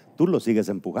basta, tú lo sigues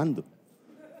empujando.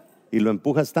 Y lo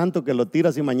empujas tanto que lo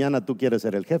tiras y mañana tú quieres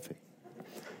ser el jefe.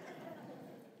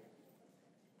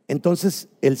 Entonces,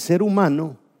 el ser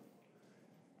humano,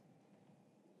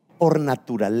 por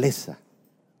naturaleza,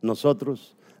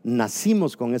 Nosotros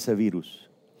nacimos con ese virus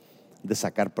de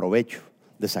sacar provecho,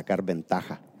 de sacar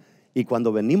ventaja. Y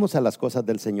cuando venimos a las cosas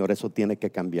del Señor, eso tiene que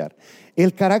cambiar.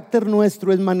 El carácter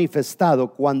nuestro es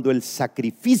manifestado cuando el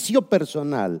sacrificio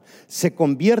personal se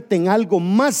convierte en algo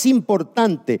más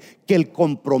importante que el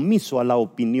compromiso a la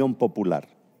opinión popular.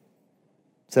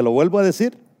 ¿Se lo vuelvo a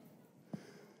decir?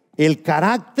 El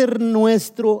carácter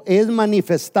nuestro es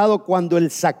manifestado cuando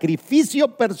el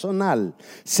sacrificio personal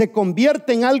se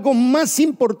convierte en algo más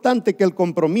importante que el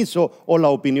compromiso o la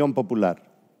opinión popular.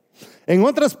 En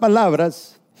otras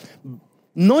palabras,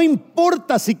 no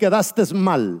importa si quedaste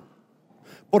mal,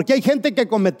 porque hay gente que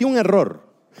cometió un error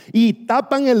y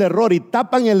tapan el error y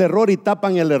tapan el error y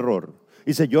tapan el error.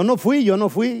 Dice, yo no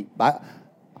fui.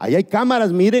 Ahí hay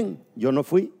cámaras, miren, yo no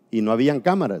fui y no habían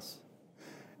cámaras.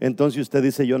 Entonces usted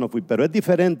dice, yo no fui. Pero es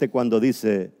diferente cuando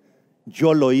dice,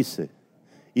 yo lo hice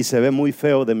y se ve muy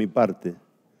feo de mi parte.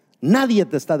 Nadie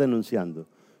te está denunciando,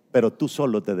 pero tú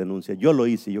solo te denuncias. Yo lo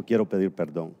hice y yo quiero pedir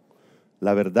perdón.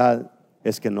 La verdad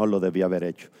es que no lo debía haber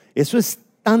hecho. Eso es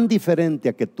tan diferente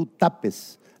a que tú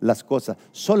tapes las cosas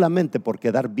solamente por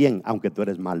quedar bien, aunque tú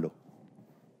eres malo.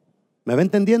 ¿Me va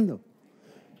entendiendo?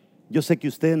 Yo sé que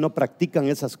ustedes no practican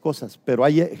esas cosas, pero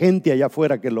hay gente allá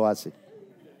afuera que lo hace.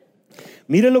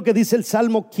 Mire lo que dice el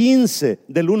Salmo 15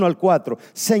 del 1 al 4.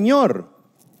 Señor,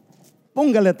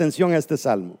 póngale atención a este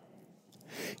salmo.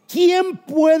 ¿Quién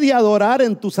puede adorar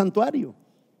en tu santuario?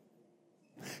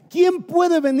 ¿Quién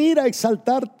puede venir a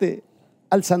exaltarte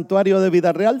al santuario de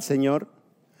vida real, Señor?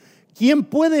 ¿Quién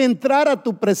puede entrar a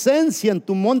tu presencia en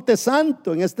tu monte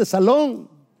santo, en este salón?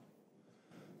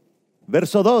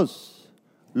 Verso 2.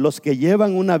 Los que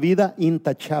llevan una vida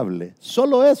intachable,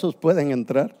 solo esos pueden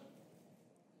entrar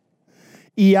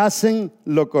y hacen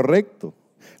lo correcto.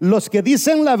 Los que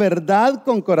dicen la verdad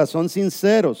con corazón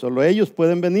sincero, solo ellos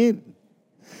pueden venir.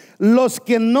 Los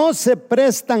que no se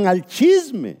prestan al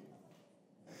chisme,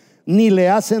 ni le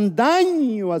hacen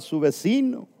daño a su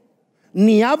vecino,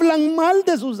 ni hablan mal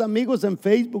de sus amigos en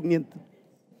Facebook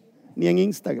ni en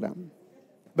Instagram.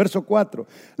 Verso 4.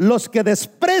 Los que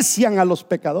desprecian a los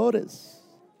pecadores,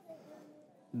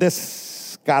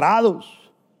 descarados,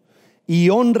 y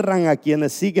honran a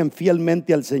quienes siguen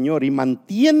fielmente al Señor y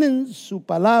mantienen su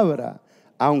palabra,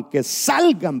 aunque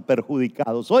salgan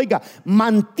perjudicados. Oiga,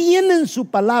 mantienen su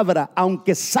palabra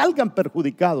aunque salgan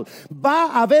perjudicados. Va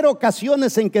a haber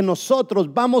ocasiones en que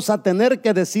nosotros vamos a tener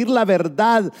que decir la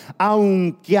verdad,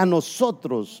 aunque a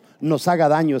nosotros nos haga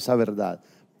daño esa verdad.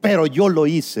 Pero yo lo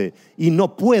hice y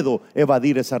no puedo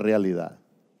evadir esa realidad.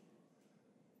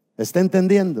 ¿Está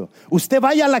entendiendo? Usted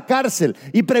vaya a la cárcel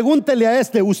y pregúntele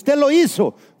a ¿usted lo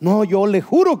hizo? No, yo le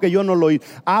juro que yo no lo hice.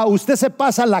 Usted se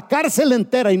pasa la cárcel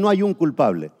entera y no hay un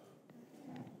culpable.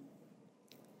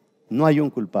 No hay un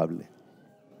culpable.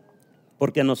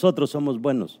 Porque nosotros somos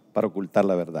buenos para ocultar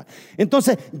la verdad.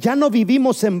 Entonces ya no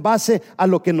vivimos en base a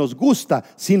lo que nos gusta,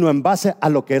 sino en base a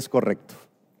lo que es correcto.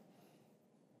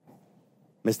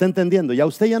 ¿Me está entendiendo? Ya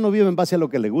usted ya no vive en base a lo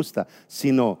que le gusta,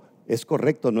 sino ¿es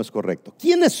correcto o no es correcto?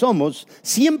 ¿Quiénes somos?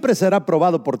 Siempre será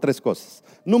probado por tres cosas.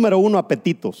 Número 1,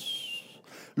 apetitos.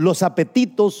 Los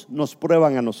apetitos nos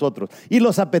prueban a nosotros. Y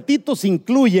los apetitos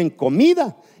incluyen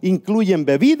comida, incluyen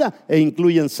bebida e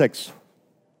incluyen sexo.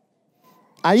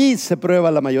 Ahí se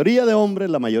prueba la mayoría de hombres,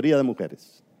 la mayoría de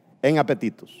mujeres, en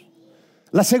apetitos.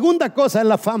 La segunda cosa es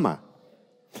la fama.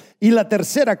 Y la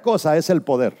tercera cosa es el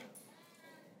poder.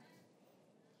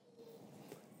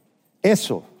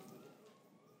 Eso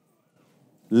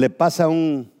le pasa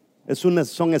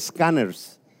son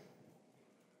escáneres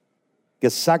que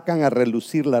sacan a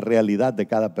relucir la realidad de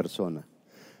cada persona.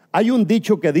 Hay un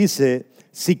dicho que dice,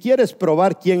 si quieres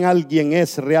probar quién alguien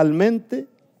es realmente,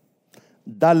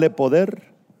 dale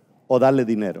poder o dale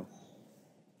dinero.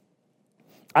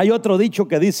 Hay otro dicho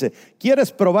que dice,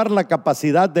 quieres probar la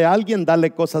capacidad de alguien,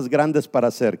 dale cosas grandes para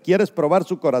hacer. Quieres probar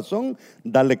su corazón,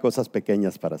 dale cosas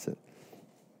pequeñas para hacer.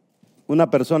 Una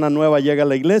persona nueva llega a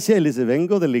la iglesia y le dice,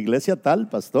 vengo de la iglesia tal,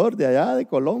 pastor, de allá de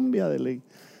Colombia,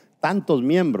 tantos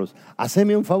miembros.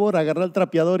 Haceme un favor, agarra el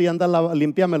trapeador y anda a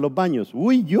limpiarme los baños.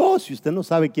 Uy, si usted no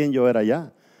sabe quién yo era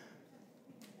allá.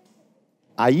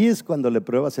 Ahí es cuando le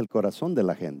pruebas el corazón de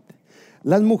la gente.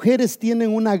 Las mujeres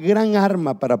tienen una gran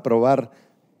arma para probar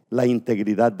la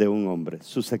integridad de un hombre,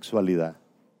 su sexualidad.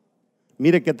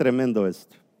 Mire qué tremendo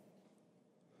esto.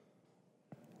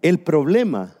 El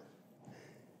problema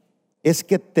es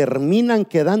que terminan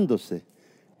quedándose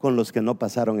con los que no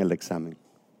pasaron el examen.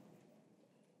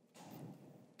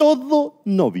 Todo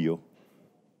novio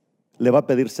le va a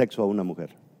pedir sexo a una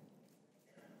mujer.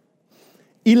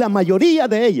 Y la mayoría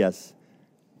de ellas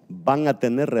van a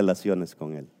tener relaciones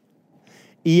con él.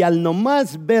 Y al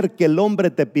nomás ver que el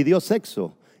hombre te pidió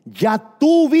sexo, ya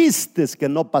tú vistes que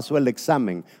no pasó el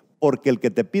examen, porque el que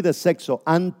te pide sexo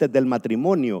antes del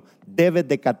matrimonio debes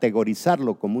de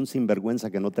categorizarlo como un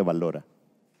sinvergüenza que no te valora.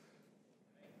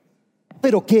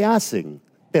 Pero ¿qué hacen?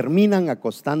 Terminan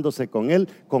acostándose con él,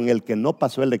 con el que no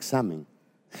pasó el examen.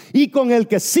 Y con el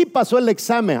que sí pasó el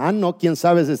examen, no, quién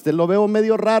sabe, lo veo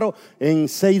medio raro, en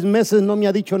 6 meses no me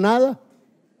ha dicho nada.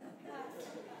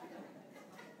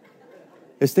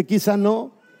 Quizá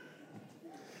no.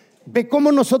 Ve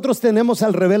cómo nosotros tenemos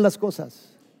al revés las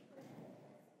cosas.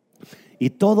 Y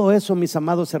todo eso, mis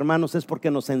amados hermanos, es porque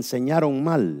nos enseñaron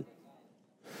mal.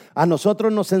 A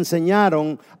nosotros nos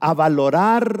enseñaron a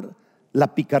valorar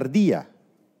la picardía,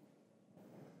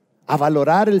 a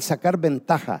valorar el sacar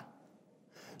ventaja.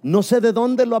 No sé de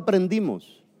dónde lo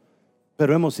aprendimos,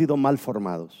 pero hemos sido mal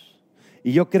formados.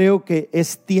 Y yo creo que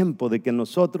es tiempo de que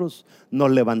nosotros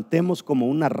nos levantemos como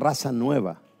una raza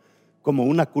nueva, como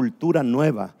una cultura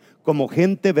nueva, como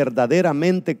gente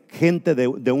verdaderamente, gente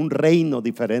de un reino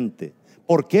diferente.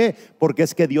 ¿Por qué? Porque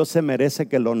es que Dios se merece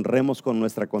que lo honremos con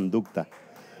nuestra conducta.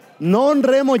 No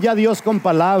honremos ya a Dios con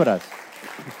palabras.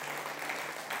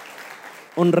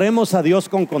 Honremos a Dios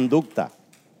con conducta.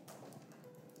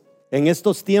 En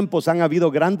estos tiempos han habido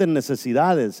grandes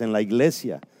necesidades en la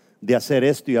iglesia de hacer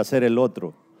esto y hacer el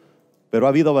otro, pero ha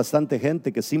habido bastante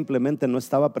gente que simplemente no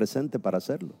estaba presente para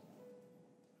hacerlo.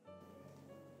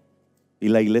 Y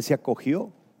la iglesia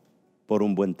cogió por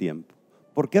un buen tiempo.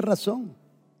 ¿Por qué razón?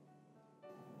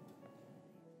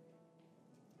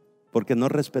 Porque no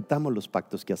respetamos los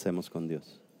pactos que hacemos con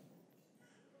Dios.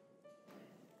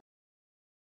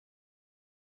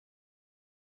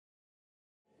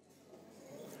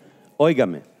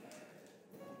 Óigame,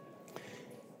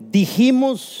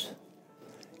 dijimos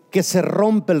que se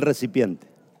rompe el recipiente.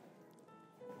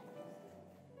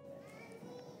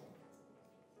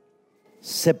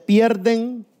 Se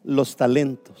pierden los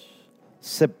talentos,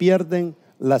 se pierden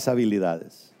las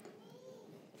habilidades.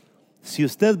 Si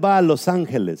usted va a Los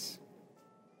Ángeles,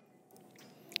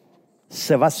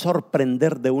 se va a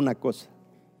sorprender de una cosa.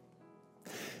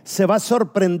 Se va a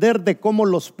sorprender de cómo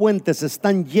los puentes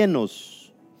están llenos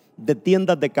de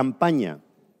tiendas de campaña.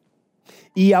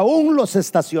 Y aún los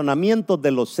estacionamientos de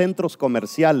los centros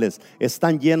comerciales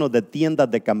están llenos de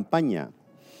tiendas de campaña,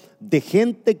 de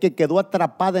gente que quedó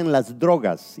atrapada en las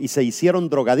drogas y se hicieron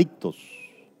drogadictos.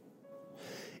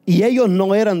 Y ellos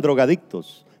no eran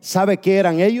drogadictos. ¿Sabe qué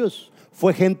eran ellos?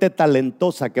 Fue gente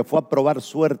talentosa que fue a probar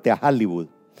suerte a Hollywood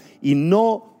y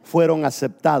no fueron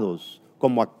aceptados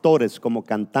como actores, como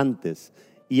cantantes,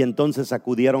 y entonces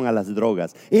acudieron a las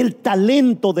drogas. El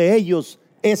talento de ellos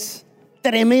es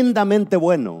tremendamente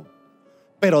bueno,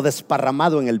 pero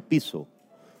desparramado en el piso,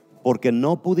 porque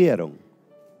no pudieron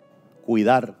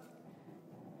cuidar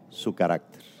su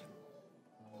carácter.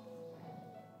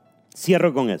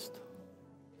 Cierro con esto.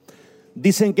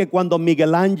 Dicen que cuando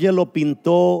Miguel Ángel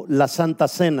pintó la Santa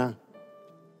Cena,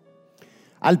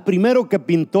 al primero que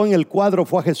pintó en el cuadro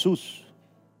fue a Jesús,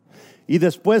 y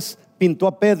después pintó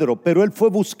a Pedro, pero él fue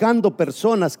buscando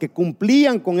personas que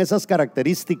cumplían con esas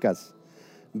características.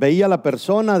 Veía a la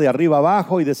persona de arriba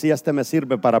abajo y decía: este me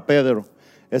sirve para Pedro,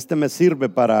 este me sirve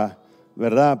para,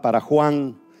 ¿verdad?, para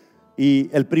Juan. Y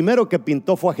el primero que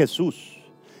pintó fue a Jesús,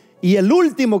 y el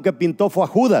último que pintó fue a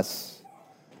Judas,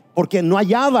 porque no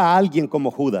hallaba a alguien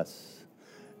como Judas.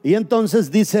 Y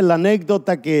entonces dice la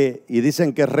anécdota que, y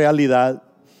dicen que es realidad,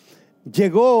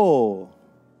 llegó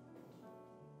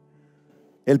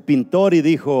el pintor y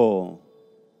dijo: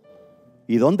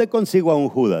 ¿y dónde consigo a un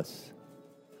Judas?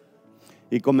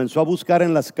 Y comenzó a buscar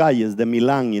en las calles de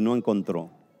Milán y no encontró.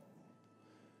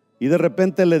 Y de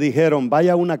repente le dijeron: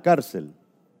 vaya a una cárcel.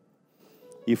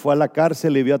 Y fue a la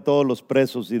cárcel y vio a todos los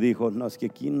presos y dijo: no, es que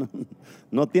aquí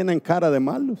no tienen cara de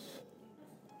malos.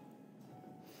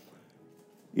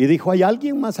 Y dijo: ¿hay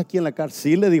alguien más aquí en la cárcel?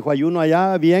 Sí, le dijo: hay uno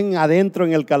allá bien adentro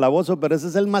en el calabozo, pero ese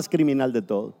es el más criminal de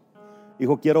todos.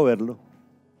 Dijo: quiero verlo.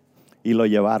 Y lo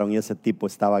llevaron, y ese tipo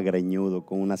estaba greñudo,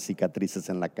 con unas cicatrices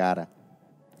en la cara.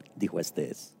 Dijo: este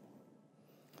es.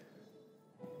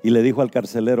 Y le dijo al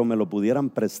carcelero: me lo pudieran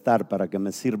prestar para que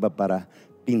me sirva para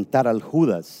pintar al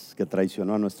Judas que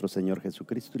traicionó a nuestro Señor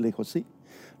Jesucristo. Y le dijo: sí.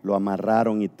 Lo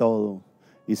amarraron y todo,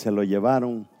 y se lo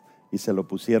llevaron y se lo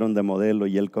pusieron de modelo,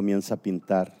 y él comienza a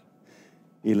pintar.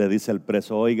 Y le dice el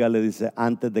preso: oiga, le dice,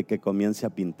 antes de que comience a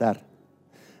pintar,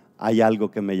 hay algo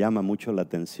que me llama mucho la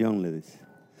atención, le dice.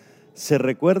 ¿Se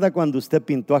recuerda cuando usted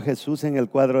pintó a Jesús en el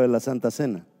cuadro de la Santa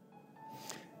Cena?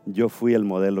 Yo fui el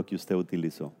modelo que usted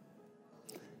utilizó.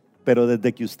 Pero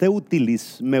desde que usted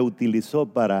me utilizó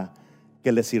para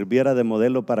que le sirviera de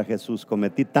modelo para Jesús,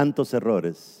 cometí tantos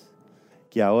errores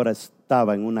que ahora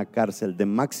estaba en una cárcel de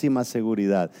máxima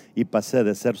seguridad y pasé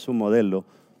de ser su modelo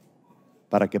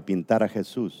para que pintara a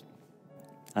Jesús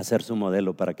a ser su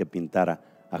modelo para que pintara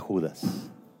a Judas.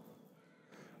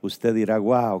 Usted dirá,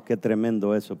 wow, qué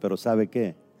tremendo eso, pero ¿sabe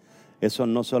qué? Eso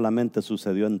no solamente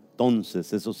sucedió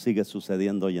entonces, eso sigue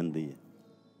sucediendo hoy en día.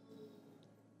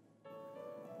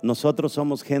 Nosotros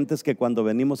somos gentes que cuando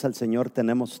venimos al Señor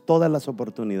tenemos todas las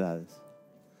oportunidades,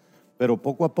 pero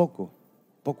poco a poco,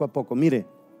 mire,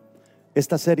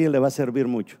 esta serie le va a servir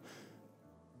mucho.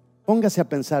 Póngase a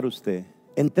pensar usted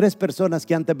en 3 personas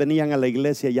que antes venían a la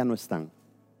iglesia y ya no están.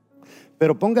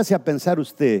 Pero póngase a pensar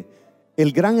usted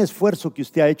el gran esfuerzo que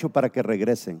usted ha hecho para que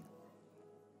regresen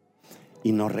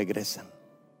y no regresan.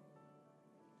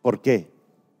 ¿Por qué?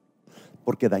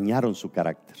 Porque dañaron su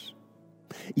carácter.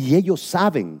 Y ellos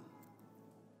saben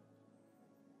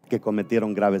que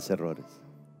cometieron graves errores.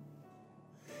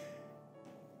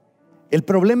 El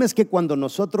problema es que cuando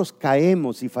nosotros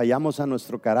caemos y fallamos a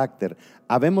nuestro carácter,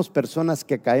 habemos personas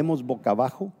que caemos boca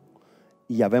abajo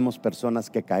y habemos personas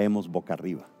que caemos boca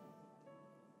arriba.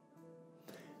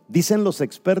 Dicen los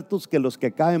expertos que los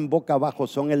que caen boca abajo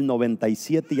son el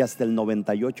 97 y hasta el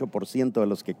 98% de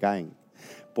los que caen.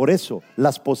 Por eso,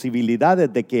 las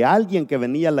posibilidades de que alguien que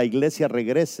venía a la iglesia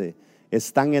regrese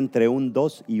están entre un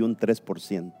 2 y un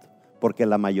 3%, porque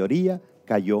la mayoría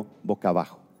cayó boca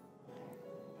abajo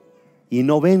y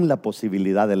no ven la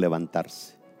posibilidad de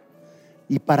levantarse.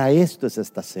 Y para esto es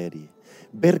esta serie,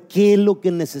 ver qué es lo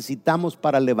que necesitamos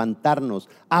para levantarnos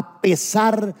a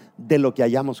pesar de lo que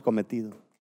hayamos cometido.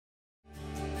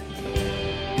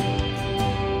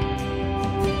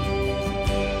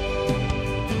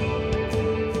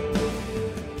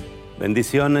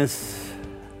 Bendiciones,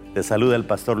 te saluda el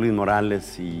pastor Luis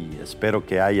Morales y espero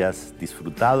que hayas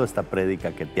disfrutado esta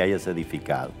prédica, que te hayas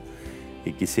edificado.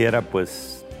 Y quisiera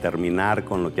pues terminar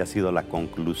con lo que ha sido la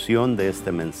conclusión de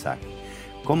este mensaje.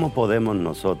 ¿Cómo podemos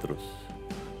nosotros,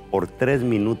 por 3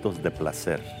 minutos de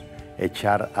placer,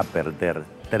 echar a perder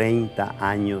 30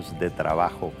 años de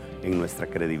trabajo en nuestra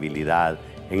credibilidad,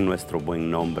 en nuestro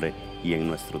buen nombre y en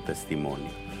nuestro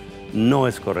testimonio? No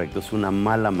es correcto, es una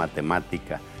mala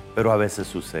matemática, pero a veces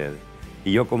sucede.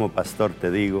 Y yo como pastor te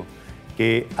digo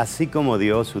que así como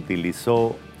Dios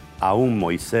utilizó a un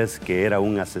Moisés que era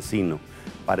un asesino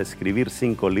para escribir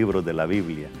 5 libros de la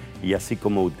Biblia, y así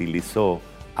como utilizó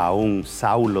a un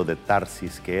Saulo de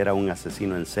Tarsis que era un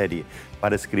asesino en serie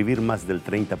para escribir más del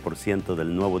 30%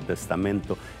 del Nuevo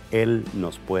Testamento, Él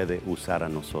nos puede usar a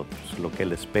nosotros. Lo que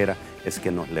Él espera es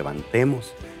que nos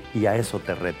levantemos, y a eso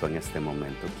te reto en este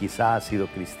momento. Quizá has sido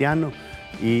cristiano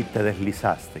y te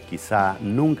deslizaste, quizá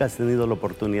nunca has tenido la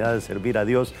oportunidad de servir a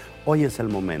Dios. Hoy es el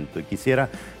momento y quisiera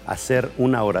hacer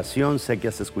una oración. Sé que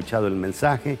has escuchado el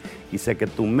mensaje y sé que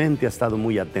tu mente ha estado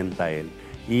muy atenta a él,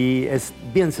 y es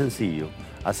bien sencillo.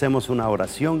 Hacemos una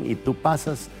oración y tú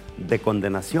pasas de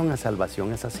condenación a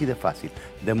salvación. Es así de fácil,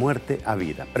 de muerte a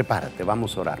vida. Prepárate,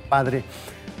 vamos a orar. Padre,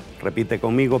 repite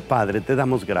conmigo: Padre, te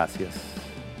damos gracias.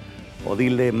 O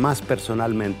dile más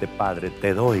personalmente: Padre,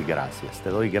 te doy gracias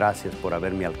por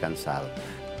haberme alcanzado.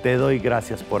 Te doy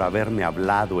gracias por haberme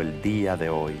hablado el día de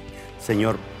hoy.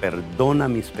 Señor, perdona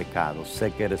mis pecados.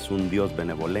 Sé que eres un Dios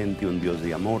benevolente, un Dios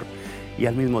de amor, y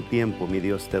al mismo tiempo, mi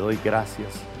Dios, te doy gracias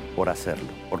por hacerlo,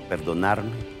 por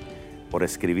perdonarme, por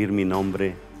escribir mi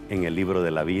nombre en el libro de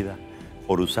la vida,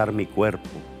 por usar mi cuerpo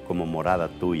como morada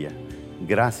tuya.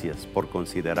 Gracias por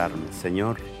considerarme,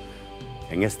 Señor.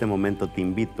 En este momento te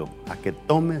invito a que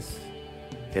tomes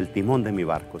el timón de mi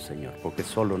barco, Señor, porque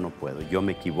solo no puedo. Yo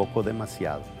me equivoco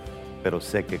demasiado, pero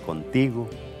sé que contigo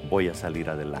voy a salir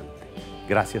adelante.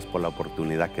 Gracias por la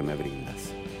oportunidad que me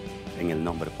brindas. En el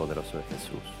nombre poderoso de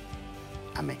Jesús.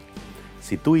 Amén.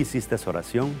 Si tú hiciste esa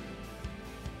oración,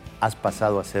 has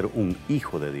pasado a ser un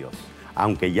hijo de Dios.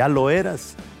 Aunque ya lo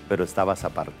eras, pero estabas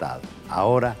apartado.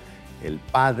 Ahora el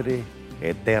Padre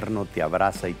eterno te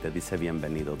abraza y te dice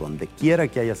bienvenido. Donde quiera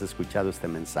que hayas escuchado este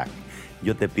mensaje,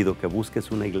 yo te pido que busques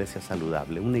una iglesia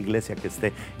saludable, una iglesia que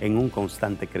esté en un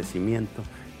constante crecimiento,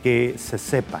 que se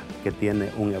sepa que tiene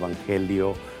un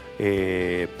evangelio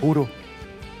puro,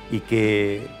 y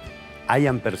que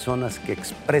hayan personas que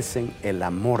expresen el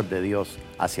amor de Dios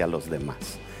hacia los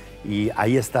demás. Y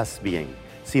ahí estás bien.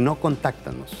 Si no,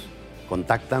 contáctanos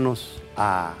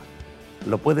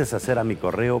lo puedes hacer a mi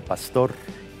correo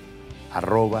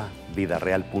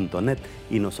pastor@vidareal.net,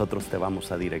 y nosotros te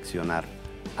vamos a direccionar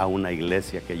a una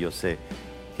iglesia que yo sé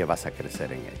que vas a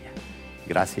crecer en ella.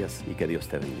 Gracias y que Dios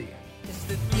te bendiga.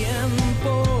 Este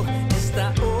tiempo,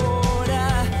 esta hora.